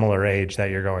of a similar age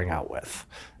that you're going out with.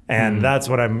 And that's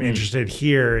what I'm interested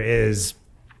here is,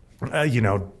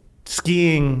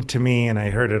 skiing to me, and I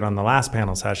heard it on the last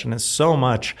panel session, is so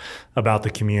much about the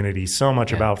community, so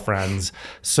much about friends,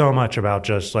 so much about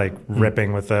just like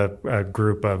ripping with a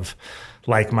group of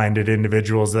like-minded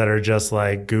individuals that are just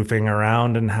like goofing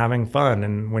around and having fun.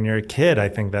 And when you're a kid, I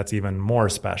think that's even more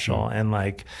special. And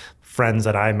like friends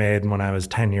that I made when I was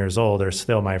 10 years old are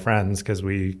still my friends because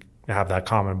we have that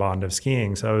common bond of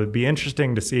skiing. So it would be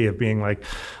interesting to see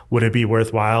would it be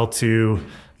worthwhile to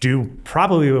do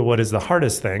probably what is the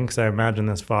hardest thing, because I imagine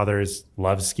this father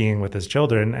loves skiing with his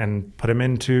children, and put him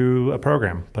into a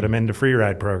program, put him into free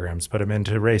ride programs, put him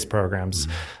into race programs,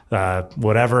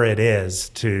 whatever it is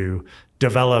to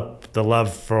develop the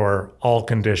love for all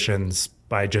conditions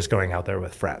by just going out there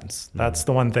with friends. That's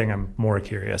the one thing I'm more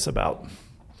curious about.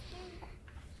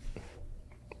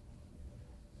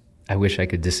 I wish I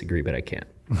could disagree, but I can't.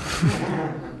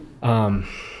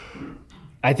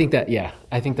 I think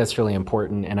that's really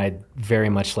important. And I very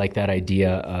much like that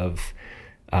idea of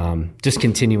just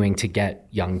continuing to get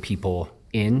young people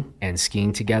in and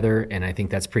skiing together. And I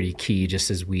think that's pretty key just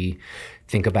as we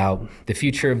think about the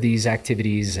future of these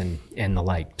activities and the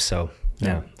like. So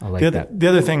yeah, I like that. The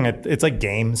other thing, it's like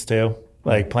games too.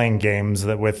 Like playing games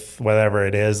that with whatever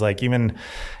it is, like even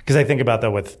because I think about that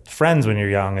with friends when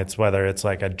you're young, it's whether it's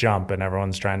like a jump and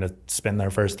everyone's trying to spin their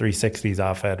first 360s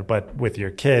off it. But with your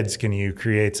kids, can you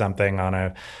create something on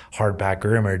a hardback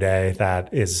groomer day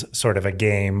that is sort of a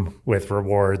game with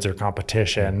rewards or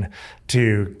competition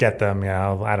to get them,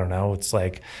 I don't know. It's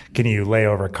like, can you lay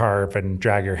over carve and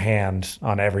drag your hand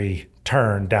on every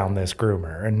turn down this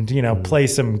groomer and, play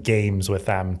some games with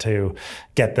them to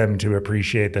get them to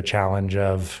appreciate the challenge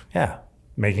of,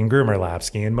 making groomer laps,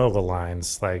 skiing mogul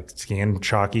lines, like skiing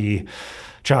chalky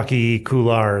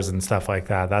couloirs and stuff like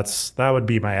that. That would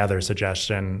be my other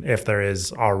suggestion if there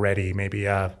is already maybe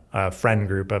a friend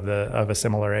group of a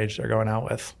similar age they're going out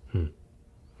with.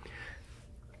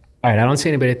 All right, I don't see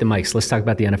anybody at the mics. Let's talk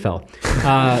about the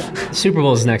NFL. Super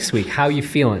Bowl is next week. How are you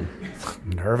feeling?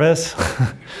 Nervous.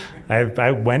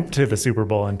 I went to the Super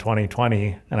Bowl in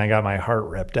 2020 and I got my heart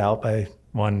ripped out by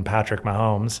one Patrick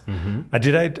Mahomes. Mm-hmm.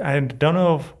 I don't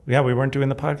know if, we weren't doing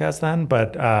the podcast then,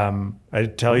 but I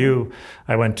tell you,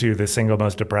 I went to the single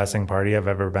most depressing party I've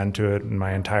ever been to in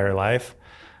my entire life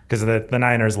because the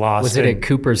Niners lost. Was it at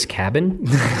Cooper's cabin?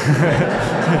 Might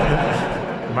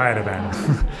have been.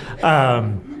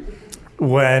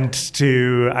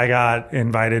 I got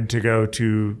invited to go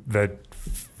to the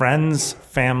friends,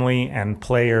 family, and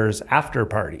players after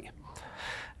party.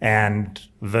 And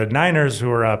the Niners, who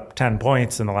were up 10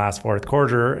 points in the last fourth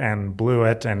quarter and blew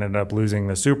it and ended up losing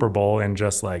the Super Bowl in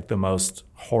just like the most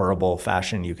horrible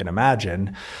fashion you can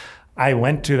imagine. I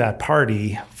went to that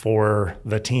party for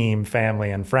the team, family,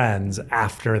 and friends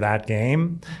after that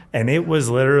game. And it was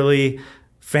literally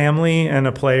family and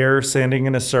a player standing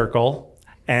in a circle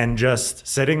and just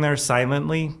sitting there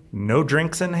silently, no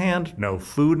drinks in hand, no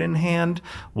food in hand,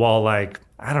 while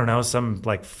some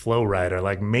flow rider,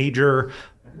 like major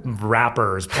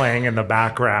rappers playing in the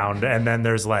background. And then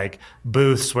there's like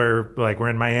booths where we're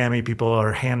in Miami, people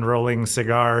are hand rolling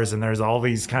cigars and there's all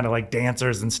these kind of like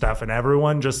dancers and stuff. And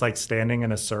everyone just like standing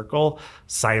in a circle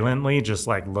silently, just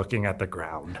like looking at the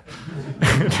ground.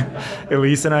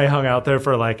 Elise and I hung out there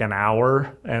for like an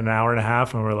hour and a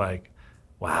half. And we're like,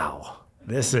 wow,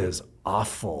 this is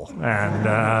awful.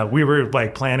 And we were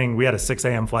like planning, we had a 6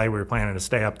 a.m. flight. We were planning to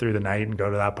stay up through the night and go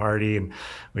to that party. And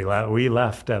we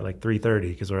left at like 3:30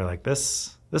 because we were like,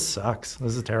 this sucks.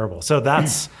 This is terrible. So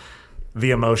that's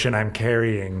the emotion I'm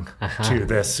carrying to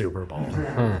this Super Bowl,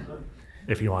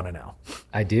 if you want to know.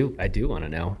 I do want to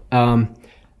know.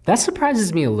 That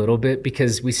surprises me a little bit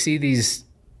because we see these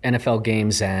NFL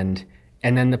games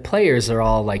and then the players are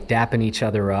all like dapping each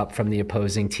other up from the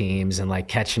opposing teams and like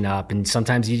catching up. And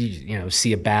sometimes you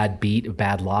see a bad beat, a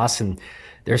bad loss, and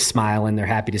they're smiling. They're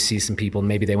happy to see some people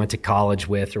maybe they went to college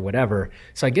with or whatever.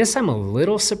 So I guess I'm a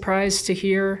little surprised to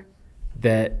hear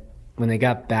that when they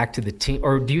got back to the team,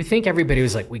 or do you think everybody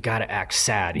was like, we got to act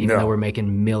sad even though we're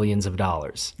making millions of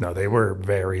dollars? No, they were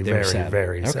very sad.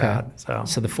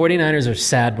 So the 49ers are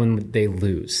sad when they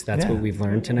lose. That's what we've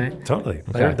learned tonight? Totally.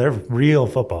 Okay. They're real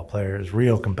football players,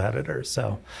 real competitors.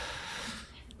 So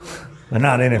they're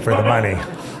not in it for the money,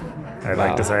 I'd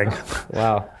like to say.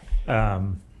 Wow.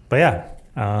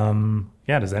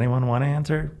 Does anyone want to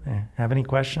answer? Have any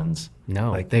questions?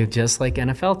 No, they just like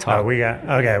NFL talk. We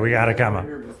got to come up.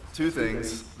 Two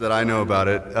things that I know about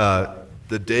it.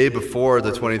 The day before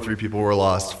the 23 people were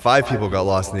lost, 5 people got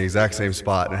lost in the exact same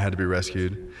spot and had to be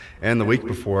rescued. And the week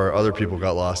before, other people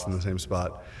got lost in the same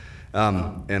spot.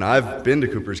 And I've been to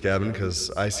Cooper's Cabin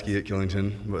because I ski at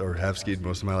Killington, or have skied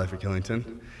most of my life at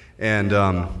Killington. And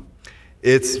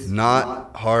it's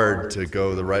not hard to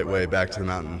go the right way back to the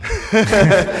mountain.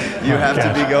 You have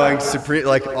to be going supreme,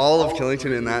 like all of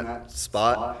Killington in that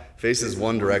spot faces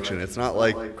one direction. It's not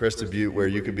like Cresta Butte where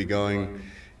you could be going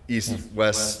east,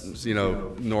 west,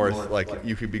 north. Like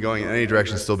you could be going in any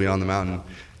direction, still be on the mountain.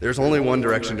 There's only one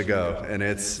direction to go, and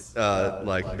it's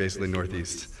basically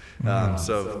northeast.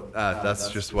 So that's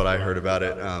just what I heard about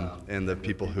it. And the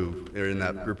people who are in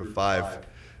that group of 5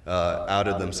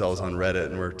 outed themselves on Reddit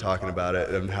and were talking about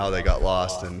it and how they got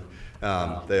lost. And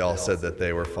they all said that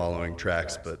they were following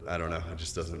tracks, but I don't know. It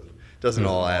just doesn't doesn't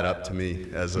all add up to me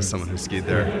as someone who skied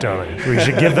there. Totally. We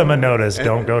should give them a notice.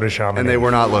 Don't go to Chamonix. And they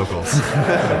were not locals.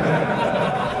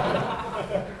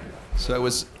 So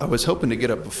I was hoping to get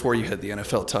up before you had the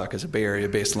NFL talk as a Bay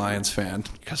Area-based Lions fan,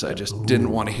 because I just didn't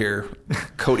want to hear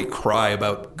Cody cry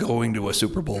about going to a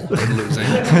Super Bowl and losing.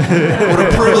 What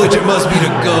a privilege it must be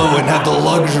to go and have the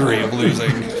luxury of losing.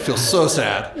 I feel so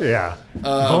sad. Yeah.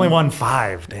 I've only won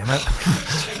 5, damn it.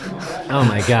 Oh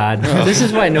my God. This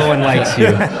is why no one likes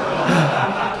you.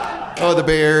 Oh, the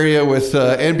Bay Area with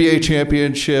NBA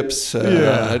championships,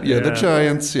 the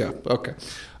Giants. Yeah, okay.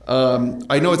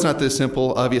 I know it's not this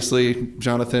simple, obviously.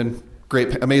 Jonathan,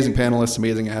 great, amazing panelists,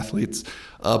 amazing athletes.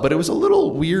 But it was a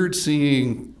little weird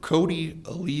seeing Cody,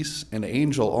 Elise, and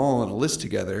Angel all on a list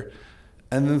together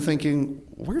and then thinking,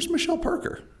 where's Michelle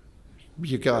Parker?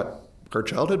 You got her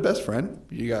childhood best friend.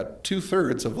 You got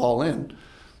 2/3 of All In.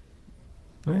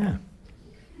 Yeah.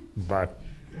 But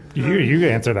you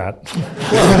answer that.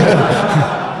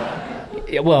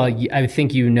 Well, I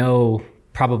think you know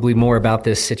probably more about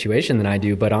this situation than I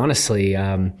do, but honestly,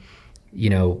 I've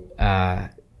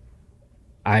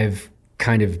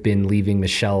kind of been leaving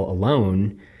Michelle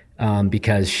alone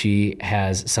because she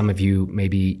has, some of you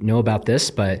maybe know about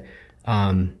this, but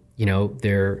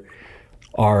there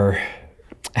are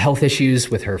health issues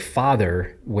with her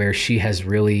father where she has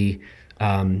really,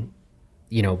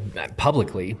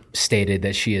 publicly stated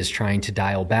that she is trying to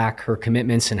dial back her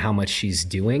commitments and how much she's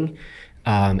doing.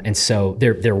 And so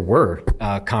there were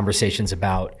conversations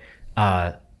about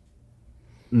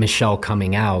Michelle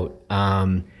coming out,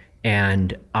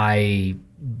 and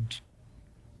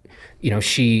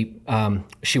she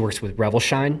works with Revel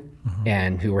Shine,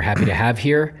 and who we're happy to have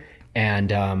here, and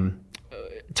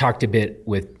talked a bit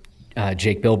with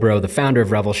Jake Bilbro, the founder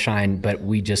of Revel Shine, but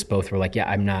we just both were like,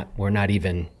 we're not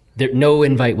even there. No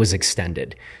invite was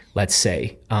extended, let's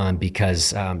say,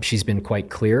 because she's been quite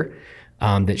clear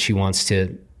that she wants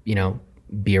to,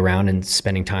 be around and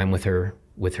spending time with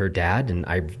her dad, and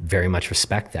I very much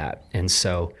respect that. And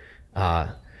so,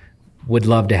 would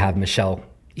love to have Michelle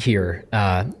here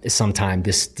sometime.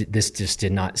 This just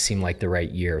did not seem like the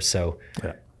right year. So,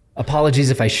 apologies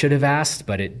if I should have asked,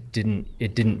 but it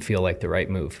didn't feel like the right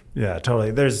move. Yeah,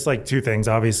 totally. There's like 2 things.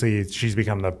 Obviously, she's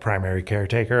become the primary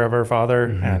caretaker of her father,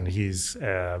 and he's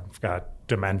got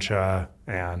dementia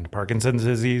and Parkinson's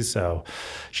disease. So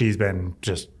she's been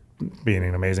just being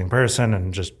an amazing person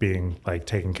and just being like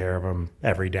taking care of him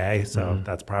every day. So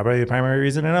that's probably the primary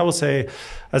reason. And I will say,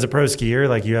 as a pro skier,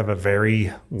 like you have a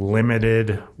very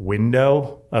limited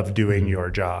window of doing your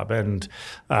job, and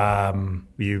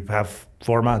you have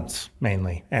 4 months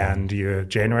mainly, and you have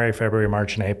January, February,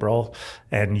 March, and April,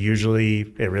 and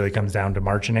usually it really comes down to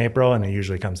March and April, and it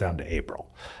usually comes down to April.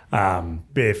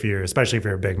 Especially if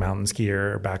you're a big mountain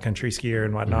skier or backcountry skier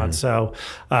and whatnot. So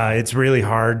it's really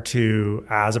hard to,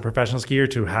 as a professional skier,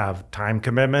 to have time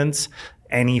commitments,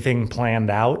 anything planned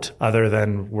out other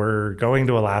than we're going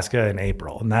to Alaska in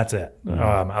April, and that's it.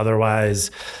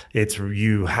 Otherwise,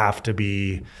 you have to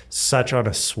be such on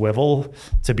a swivel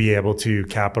to be able to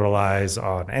capitalize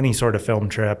on any sort of film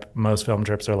trip. Most film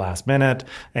trips are last minute.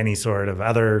 Any sort of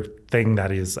other thing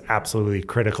that is absolutely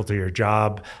critical to your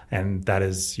job, and that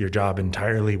is your job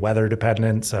entirely weather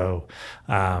dependent. So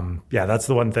that's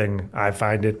the one thing I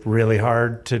find it really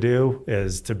hard to do,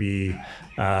 is to be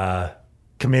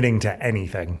committing to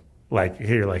anything.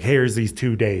 Here's these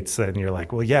 2 dates, and you're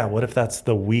like, well, yeah, what if that's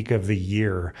the week of the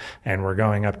year and we're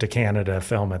going up to Canada to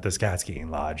film at this cat skiing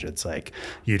lodge? It's like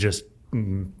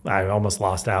I almost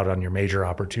lost out on your major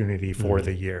opportunity for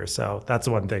the year. So that's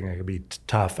one thing that could be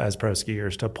tough as pro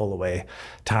skiers, to pull away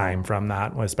time from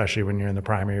that, especially when you're in the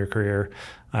prime of your career,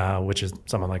 which is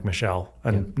someone like Michelle.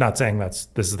 And not saying this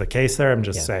is the case there. I'm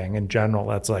just saying in general,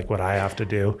 that's like what I have to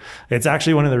do. It's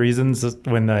actually one of the reasons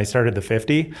when I started the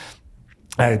 50,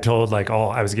 I told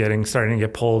I was starting to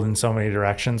get pulled in so many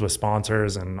directions with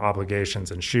sponsors and obligations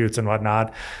and shoots and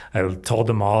whatnot. I told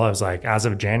them all, I was like, as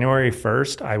of January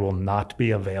 1st, I will not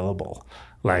be available.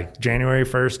 Like January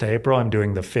 1st to April, I'm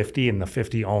doing the 50 and the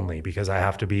 50 only, because I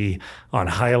have to be on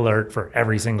high alert for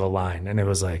every single line. And it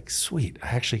was like, sweet,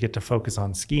 I actually get to focus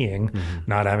on skiing,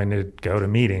 not having to go to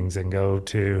meetings and go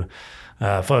to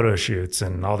photo shoots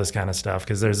and all this kind of stuff.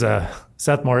 Because there's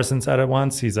Seth Morrison said it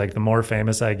once. He's like, the more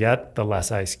famous I get, the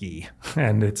less I ski.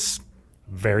 And it's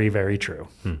very, very true.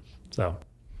 So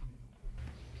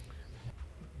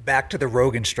back to the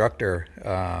rogue instructor.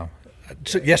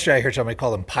 So yesterday I heard somebody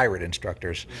call them pirate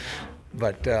instructors,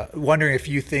 but wondering if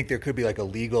you think there could be like a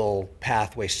legal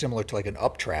pathway similar to like an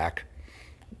up track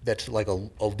that's like a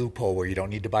loophole where you don't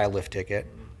need to buy a lift ticket.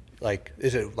 Like,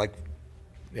 is it like,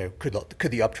 could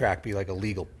the up track be like a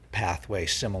legal pathway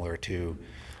similar to.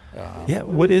 Yeah,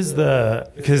 what is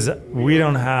because we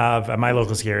don't have, at my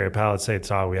local ski area, Palisades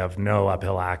Tahoe, we have no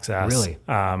uphill access. Really?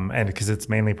 And because it's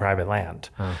mainly private land.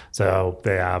 So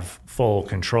they have full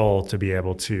control to be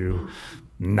able to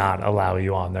not allow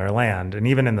you on their land. And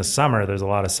even in the summer, there's a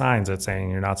lot of signs that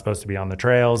saying you're not supposed to be on the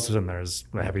trails, and there's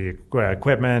heavy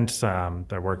equipment.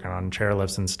 They're working on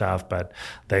chairlifts and stuff, but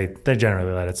they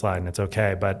generally let it slide and it's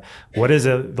okay. But what is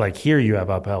it like here? You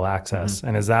have uphill access,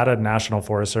 and is that a National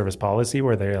Forest Service policy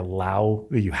where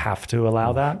you have to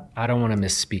allow that? I don't want to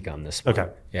misspeak on this one.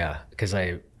 Okay. Yeah, because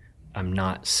I'm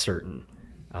not certain.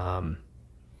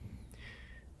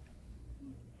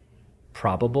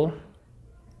 Probable,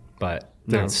 but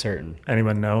not certain.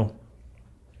 Anyone know?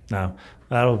 No.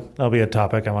 That'll be a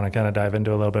topic I want to kind of dive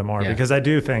into a little bit more, because I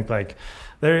do think like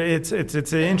it's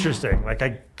interesting. Like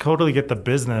I totally get the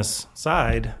business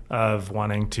side of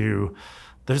wanting to.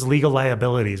 There's legal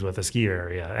liabilities with a ski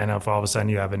area, and if all of a sudden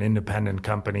you have an independent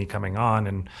company coming on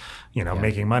and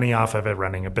making money off of it,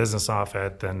 running a business off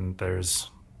it, then there's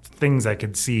things I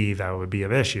could see that would be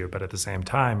of issue. But at the same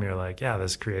time, you're like, yeah,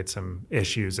 this creates some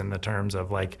issues in the terms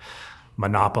of like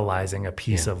monopolizing a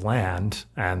piece of land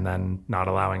and then not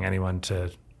allowing anyone to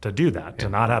do that, to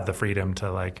not have the freedom to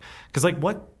like, because like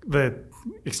what the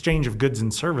exchange of goods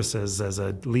and services as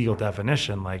a legal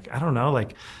definition, like, I don't know,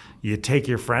 like you take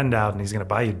your friend out and he's going to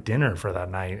buy you dinner for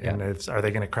that night. And are they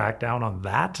going to crack down on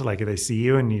that? Like if they see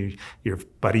you and your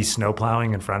buddy's snow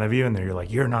plowing in front of you and you're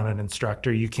like, you're not an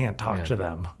instructor, you can't talk to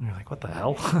them. And you're like, what the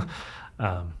hell?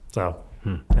 I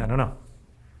don't know.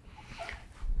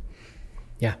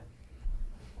 Yeah.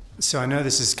 So I know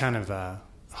this is kind of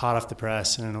hot off the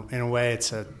press, and in a way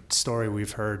it's a story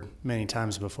we've heard many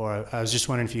times before. I was just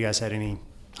wondering if you guys had any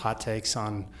hot takes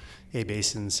on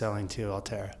A-Basin selling to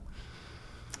Altera.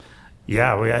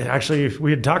 Yeah, we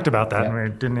had talked about that, and we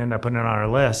didn't end up putting it on our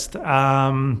list.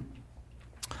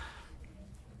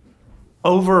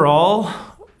 Overall,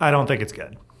 I don't think it's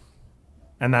good.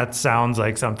 And that sounds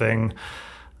like something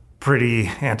pretty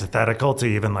antithetical to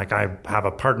even like I have a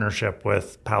partnership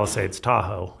with Palisades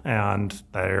Tahoe, and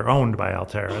they're owned by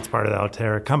Altera. It's part of the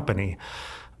Altera company.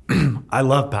 I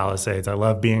love Palisades. I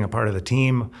love being a part of the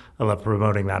team. I love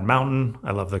promoting that mountain.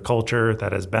 I love the culture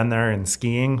that has been there in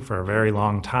skiing for a very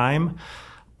long time.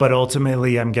 But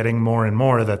ultimately, I'm getting more and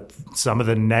more that some of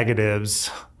the negatives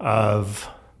of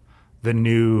the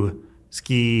new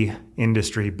ski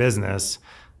industry business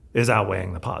is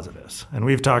outweighing the positives. And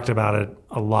we've talked about it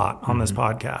a lot on this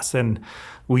podcast. And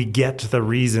we get the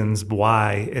reasons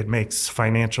why it makes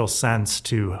financial sense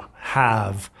to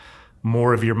have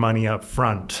more of your money up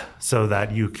front so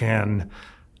that you can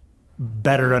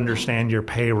better understand your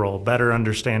payroll, better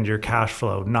understand your cash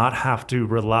flow, not have to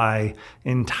rely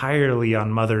entirely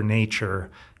on Mother Nature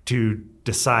to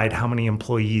decide how many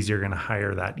employees you're going to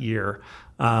hire that year.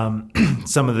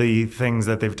 Some of the things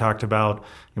that they've talked about,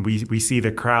 and we see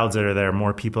the crowds that are there,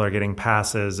 more people are getting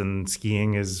passes and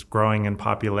skiing is growing in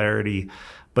popularity.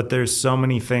 But there's so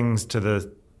many things to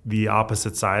the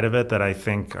opposite side of it that I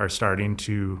think are starting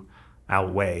to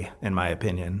outweigh, in my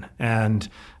opinion. And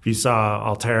if you saw,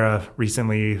 Altera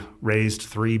recently raised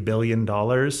 $3 billion.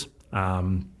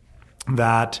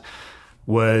 That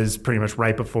was pretty much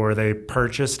right before they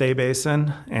purchased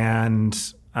A-Basin. And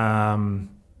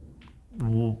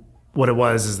what it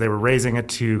was is they were raising it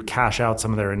to cash out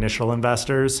some of their initial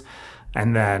investors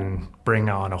and then bring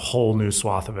on a whole new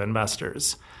swath of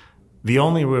investors. The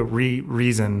only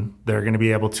reason they're going to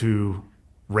be able to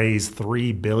raise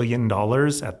 $3 billion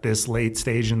at this late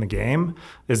stage in the game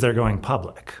is they're going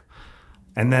public.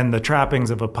 And then the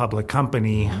trappings of a public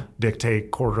company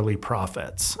dictate quarterly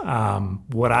profits.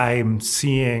 What I'm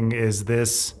seeing is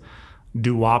this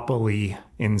duopoly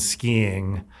in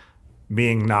skiing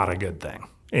being not a good thing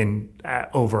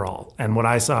overall. And what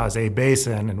I saw as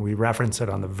A-Basin, and we referenced it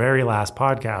on the very last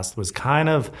podcast, was kind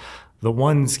of the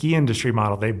one ski industry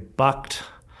model. They bucked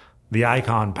the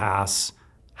Icon Pass,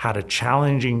 had a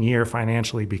challenging year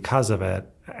financially because of it,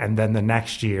 and then the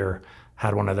next year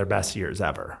had one of their best years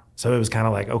ever. So it was kind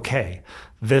of like, okay,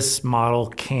 this model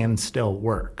can still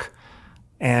work.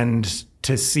 And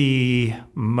to see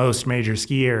most major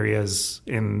ski areas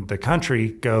in the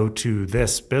country go to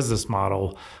this business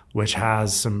model, which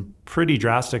has some pretty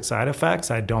drastic side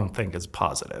effects, I don't think is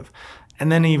positive.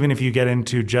 And then even if you get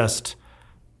into just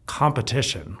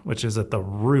competition, which is at the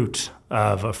root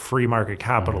of a free market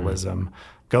capitalism,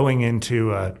 going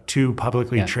into two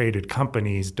publicly traded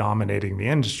companies dominating the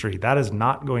industry, that is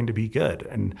not going to be good.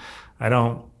 And I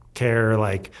don't care,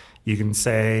 like, you can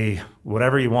say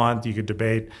whatever you want, you could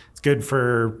debate. It's good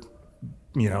for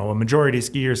a majority of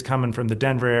skiers coming from the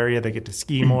Denver area. They get to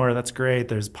ski more. That's great.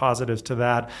 There's positives to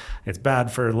that. It's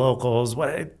bad for locals.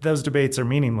 Those debates are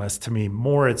meaningless to me.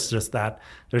 More, it's just that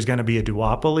there's going to be a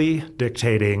duopoly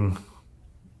dictating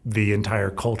the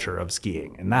entire culture of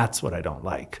skiing, and that's what I don't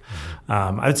like.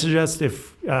 I'd suggest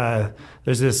if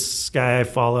there's this guy I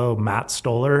follow, Matt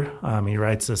Stoller. He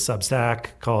writes a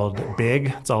Substack called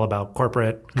Big. It's all about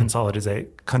corporate consolidation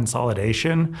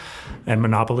and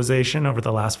monopolization over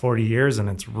the last 40 years, and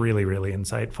it's really, really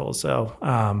insightful. So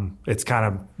it's kind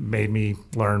of made me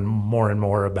learn more and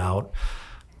more about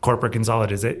corporate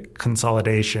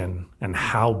consolidation and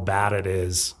how bad it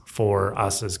is for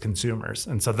us as consumers.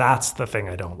 And so that's the thing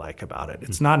I don't like about it.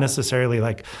 It's not necessarily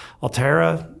like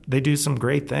Alterra, they do some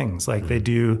great things. Like they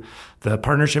do the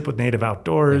partnership with Native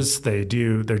Outdoors. They're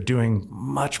doing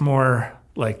much more,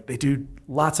 like they do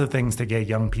lots of things to get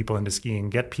young people into skiing,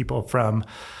 get people from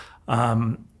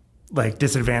like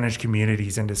disadvantaged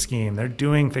communities into skiing. They're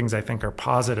doing things I think are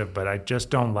positive, but I just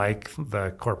don't like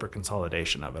the corporate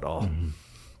consolidation of it all.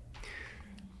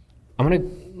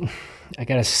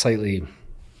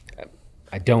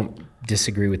 I don't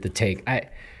disagree with the take.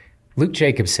 Luke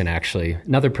Jacobson, actually,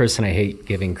 another person I hate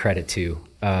giving credit to,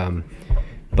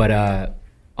 but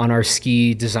on our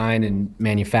ski design and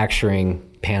manufacturing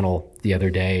panel the other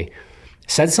day,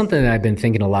 said something that I've been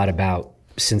thinking a lot about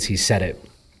since he said it.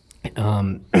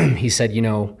 He said,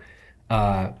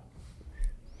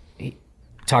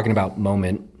 talking about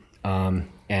Moment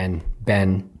and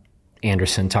Ben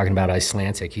Anderson talking about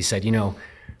Icelandic, he said,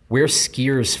 we're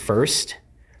skiers first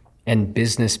and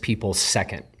business people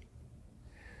second.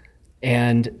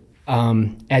 And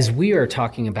as we are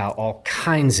talking about all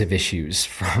kinds of issues,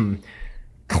 from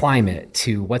climate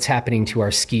to what's happening to our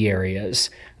ski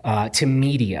areas, to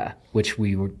media, which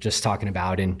we were just talking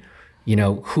about, and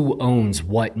who owns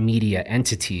what media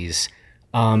entities,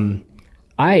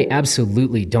 I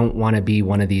absolutely don't want to be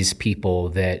one of these people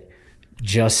that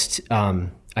just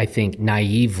I think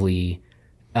naively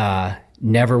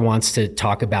never wants to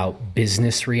talk about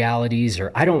business realities,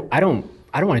 or I don't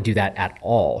want to do that at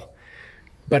all.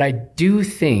 But I do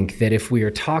think that if we are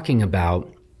talking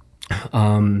about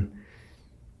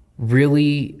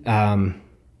really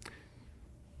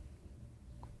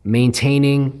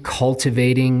maintaining,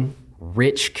 cultivating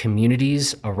rich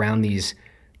communities around these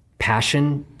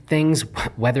passion things,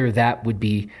 whether that would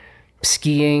be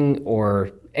skiing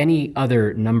or any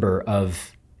other number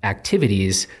of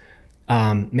activities,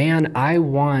 I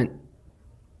want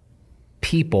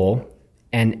people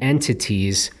and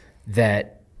entities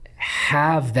that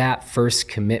have that first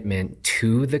commitment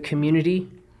to the community.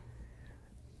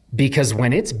 Because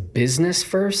when it's business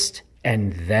first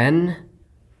and then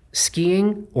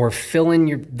skiing, or fill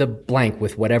in the blank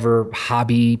with whatever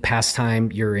hobby, pastime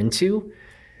you're into,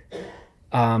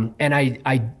 and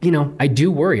I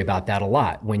do worry about that a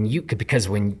lot because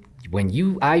when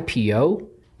you IPO,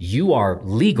 you are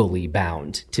legally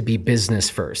bound to be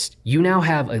business first. You now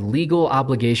have a legal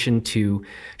obligation to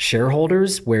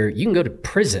shareholders where you can go to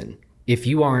prison if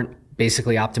you aren't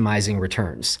basically optimizing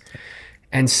returns.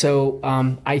 And so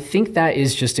I think that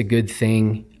is just a good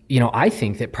thing. I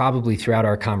think that probably throughout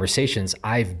our conversations,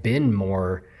 I've been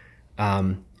more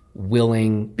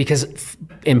willing,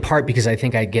 in part because I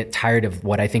think I get tired of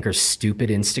what I think are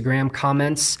stupid Instagram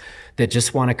comments that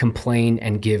just want to complain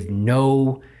and give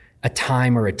no a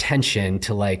time or attention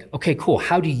to, like, okay, cool,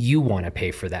 how do you want to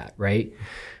pay for that, right?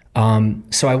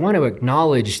 So I want to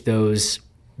acknowledge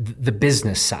the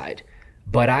business side,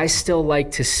 but I still like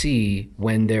to see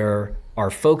when there are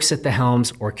folks at the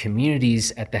helms or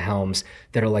communities at the helms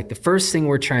that are like, the first thing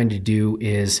we're trying to do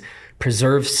is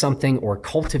preserve something or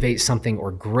cultivate something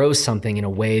or grow something in a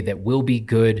way that will be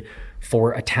good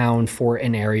for a town, for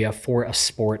an area, for a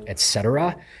sport,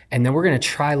 etc. And then we're going to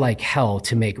try like hell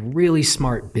to make really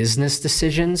smart business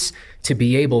decisions to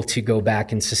be able to go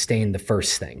back and sustain the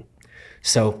first thing.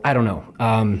 So I don't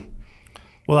know.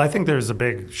 Well, I think there's a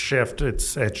big shift.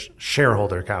 It's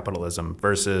shareholder capitalism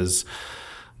versus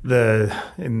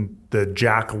in the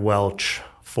Jack Welch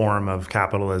form of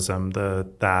capitalism,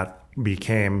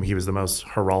 he was the most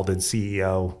heralded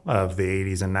CEO of the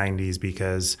 80s and 90s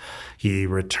because he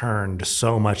returned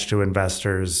so much to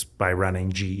investors by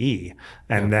running GE.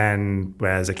 And then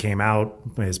as it came out,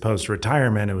 his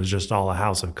post-retirement, it was just all a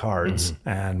house of cards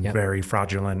and very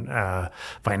fraudulent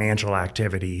financial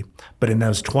activity. But in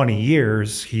those 20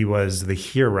 years, he was the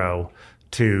hero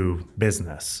to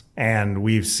business. And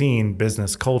we've seen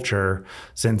business culture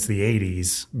since the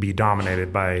 80s be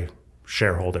dominated by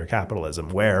shareholder capitalism,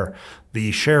 where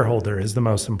the shareholder is the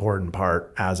most important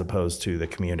part as opposed to the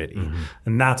community.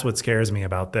 And that's what scares me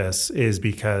about this, is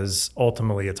because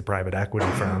ultimately it's a private equity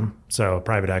firm. So a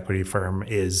private equity firm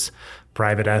is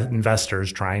private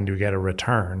investors trying to get a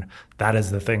return. That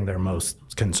is the thing they're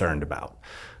most concerned about.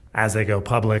 As they go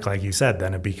public, like you said,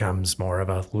 then it becomes more of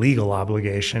a legal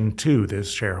obligation to those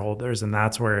shareholders. And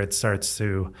that's where it starts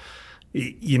to,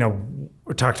 we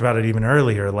talked about it even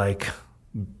earlier, like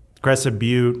Crested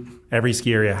Butte, every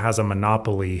ski area has a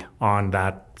monopoly on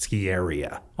that ski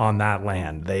area, on that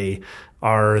land. They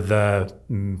are the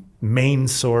main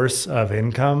source of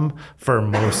income for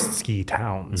most ski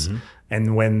towns.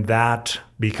 And when that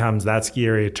ski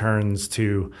area turns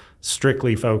to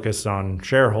strictly focused on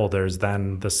shareholders,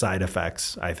 then the side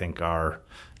effects, I think, are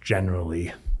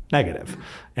generally negative.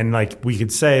 And like we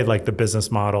could say, like the business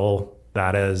model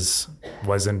that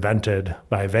was invented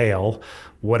by Vail,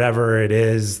 whatever it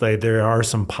is, there are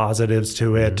some positives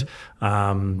to it.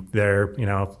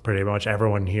 Pretty much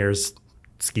everyone here's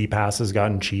ski pass has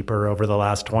gotten cheaper over the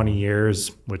last 20 years,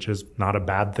 which is not a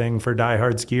bad thing for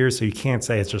diehard skiers. So you can't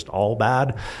say it's just all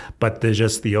bad, but there's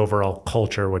just the overall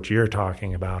culture, which you're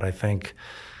talking about. I think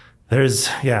there's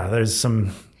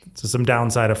some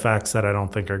downside effects that I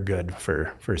don't think are good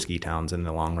for ski towns in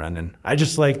the long run. And I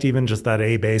just liked even just that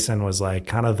A Basin was like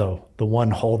kind of the one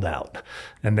holdout,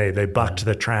 and they bucked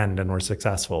the trend and were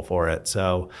successful for it.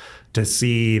 So to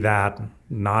see that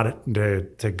not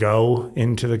to go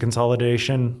into the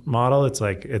consolidation model,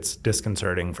 it's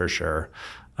disconcerting for sure.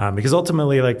 Because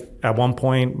ultimately, like at one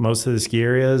point, most of the ski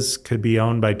areas could be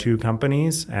owned by two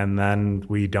companies, and then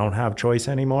we don't have choice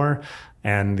anymore.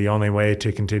 And the only way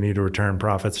to continue to return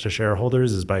profits to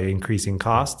shareholders is by increasing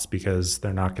costs, because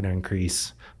they're not going to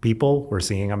increase people. We're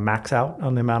seeing a max out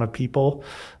on the amount of people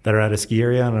that are at a ski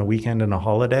area on a weekend and a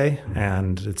holiday,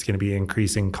 and it's going to be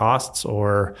increasing costs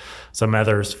or some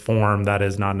other form that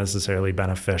is not necessarily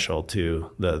beneficial to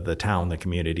the town, the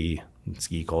community,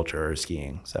 ski culture, or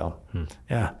skiing. So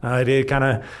yeah, I did kind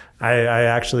of, I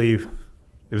actually, it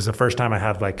was the first time I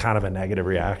had like kind of a negative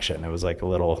reaction. It was like I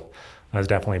was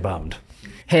definitely bummed.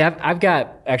 Hey, I've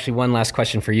got actually one last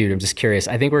question for you. I'm just curious.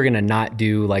 I think we're going to not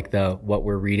do like the what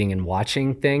we're reading and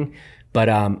watching thing, but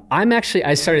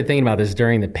I started thinking about this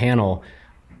during the panel.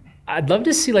 I'd love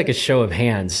to see like a show of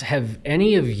hands. Have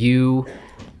any of you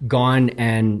gone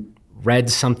and read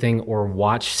something or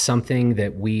watched something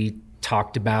that we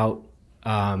talked about,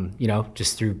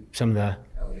 just through some of the...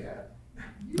 Oh, yeah.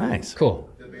 Nice. Cool.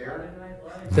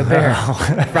 The Bear.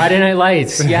 Friday Night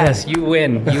Lights. Yes, you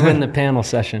win. You win the panel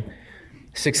session.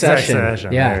 Succession.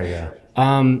 Yeah. There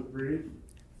you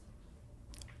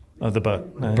go. The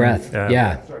book. Breath.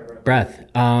 Yeah. Breath.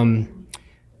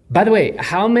 By the way,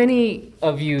 how many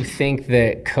of you think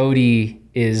that Cody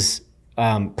is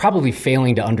probably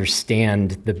failing to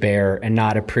understand The Bear and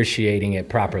not appreciating it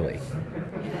properly?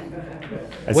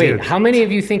 Wait, how many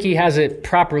of you think he has it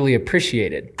properly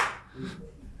appreciated?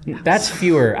 That's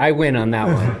fewer. I win on that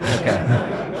one.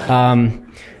 Okay.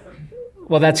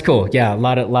 Well, that's cool. Yeah, a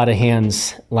lot of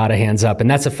hands up, and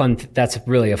that's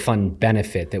really a fun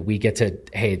benefit that we get to.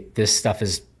 Hey, this stuff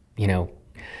is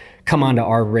come onto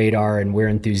our radar, and we're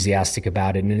enthusiastic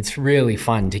about it, and it's really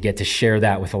fun to get to share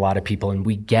that with a lot of people, and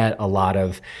we get a lot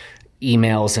of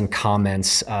emails and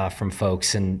comments from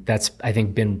folks, and that's I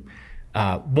think been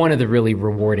one of the really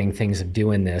rewarding things of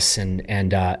doing this,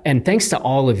 and thanks to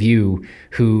all of you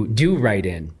who do write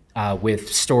in with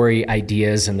story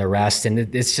ideas and the rest, and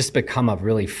it's just become a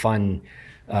really fun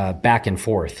back and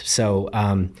forth. So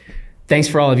thanks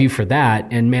for all of you for that,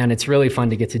 and man, it's really fun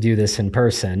to get to do this in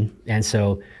person. And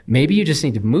so maybe you just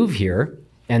need to move here,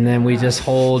 and then we just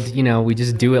we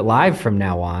just do it live from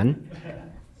now on.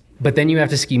 But then you have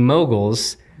to ski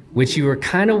moguls, which you were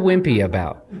kind of wimpy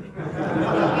about.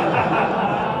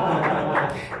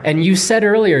 And you said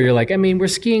earlier, you're like, we're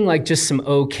skiing like just some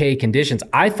okay conditions.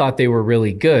 I thought they were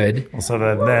really good. So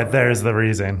there's the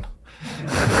reason.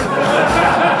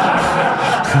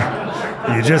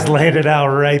 You just laid it out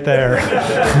right there.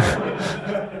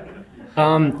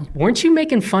 Weren't you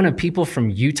making fun of people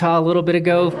from Utah a little bit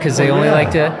ago because they only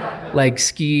like to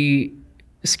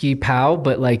ski POW,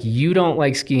 but you don't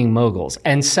like skiing moguls?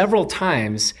 And several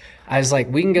times I was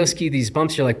like, we can go ski these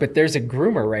bumps. You're like, but there's a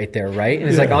groomer right there, right? And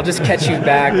he's like, I'll just catch you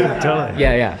back. Totally.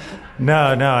 Yeah.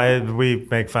 No, we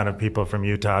make fun of people from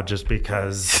Utah just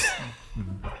because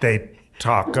they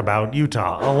talk about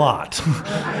Utah a lot.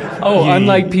 Oh,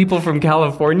 unlike people from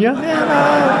California? Yeah,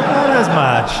 not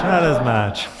as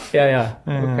much. Yeah.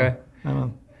 Okay.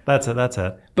 That's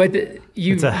it. But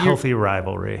it's a healthy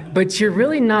rivalry. But you're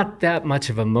really not that much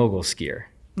of a mogul skier.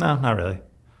 No, not really.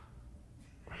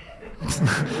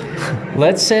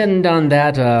 Let's end on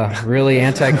that really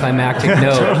anticlimactic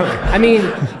note. I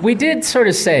mean, we did sort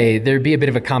of say there'd be a bit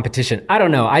of a competition. I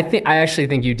don't know. I actually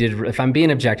think you did. If I'm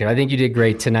being objective, I think you did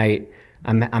great tonight.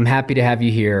 I'm happy to have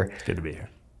you here. Good to be here.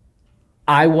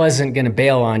 I wasn't going to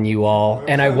bail on you all,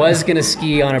 and I was going to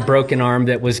ski on a broken arm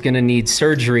that was going to need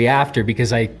surgery after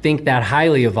because I think that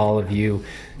highly of all of you.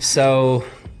 So,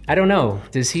 I don't know.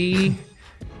 Does he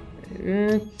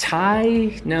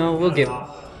tie? No, we'll give.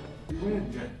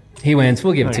 He wins.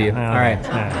 We'll give it to you. All right.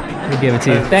 We'll give it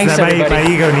to you. Thanks, everybody. My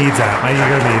ego needs that. My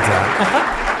ego needs that.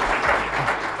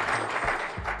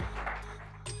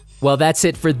 Well, that's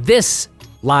it for this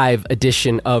live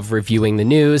edition of Reviewing the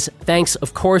News. Thanks,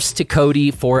 of course, to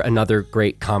Cody for another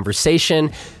great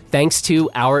conversation. Thanks to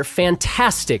our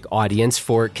fantastic audience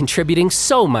for contributing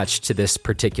so much to this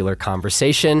particular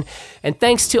conversation. And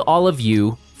thanks to all of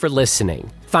you for listening.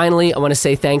 Finally, I want to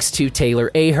say thanks to Taylor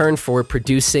Ahern for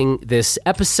producing this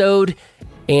episode.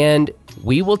 And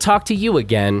we will talk to you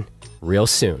again real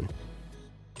soon.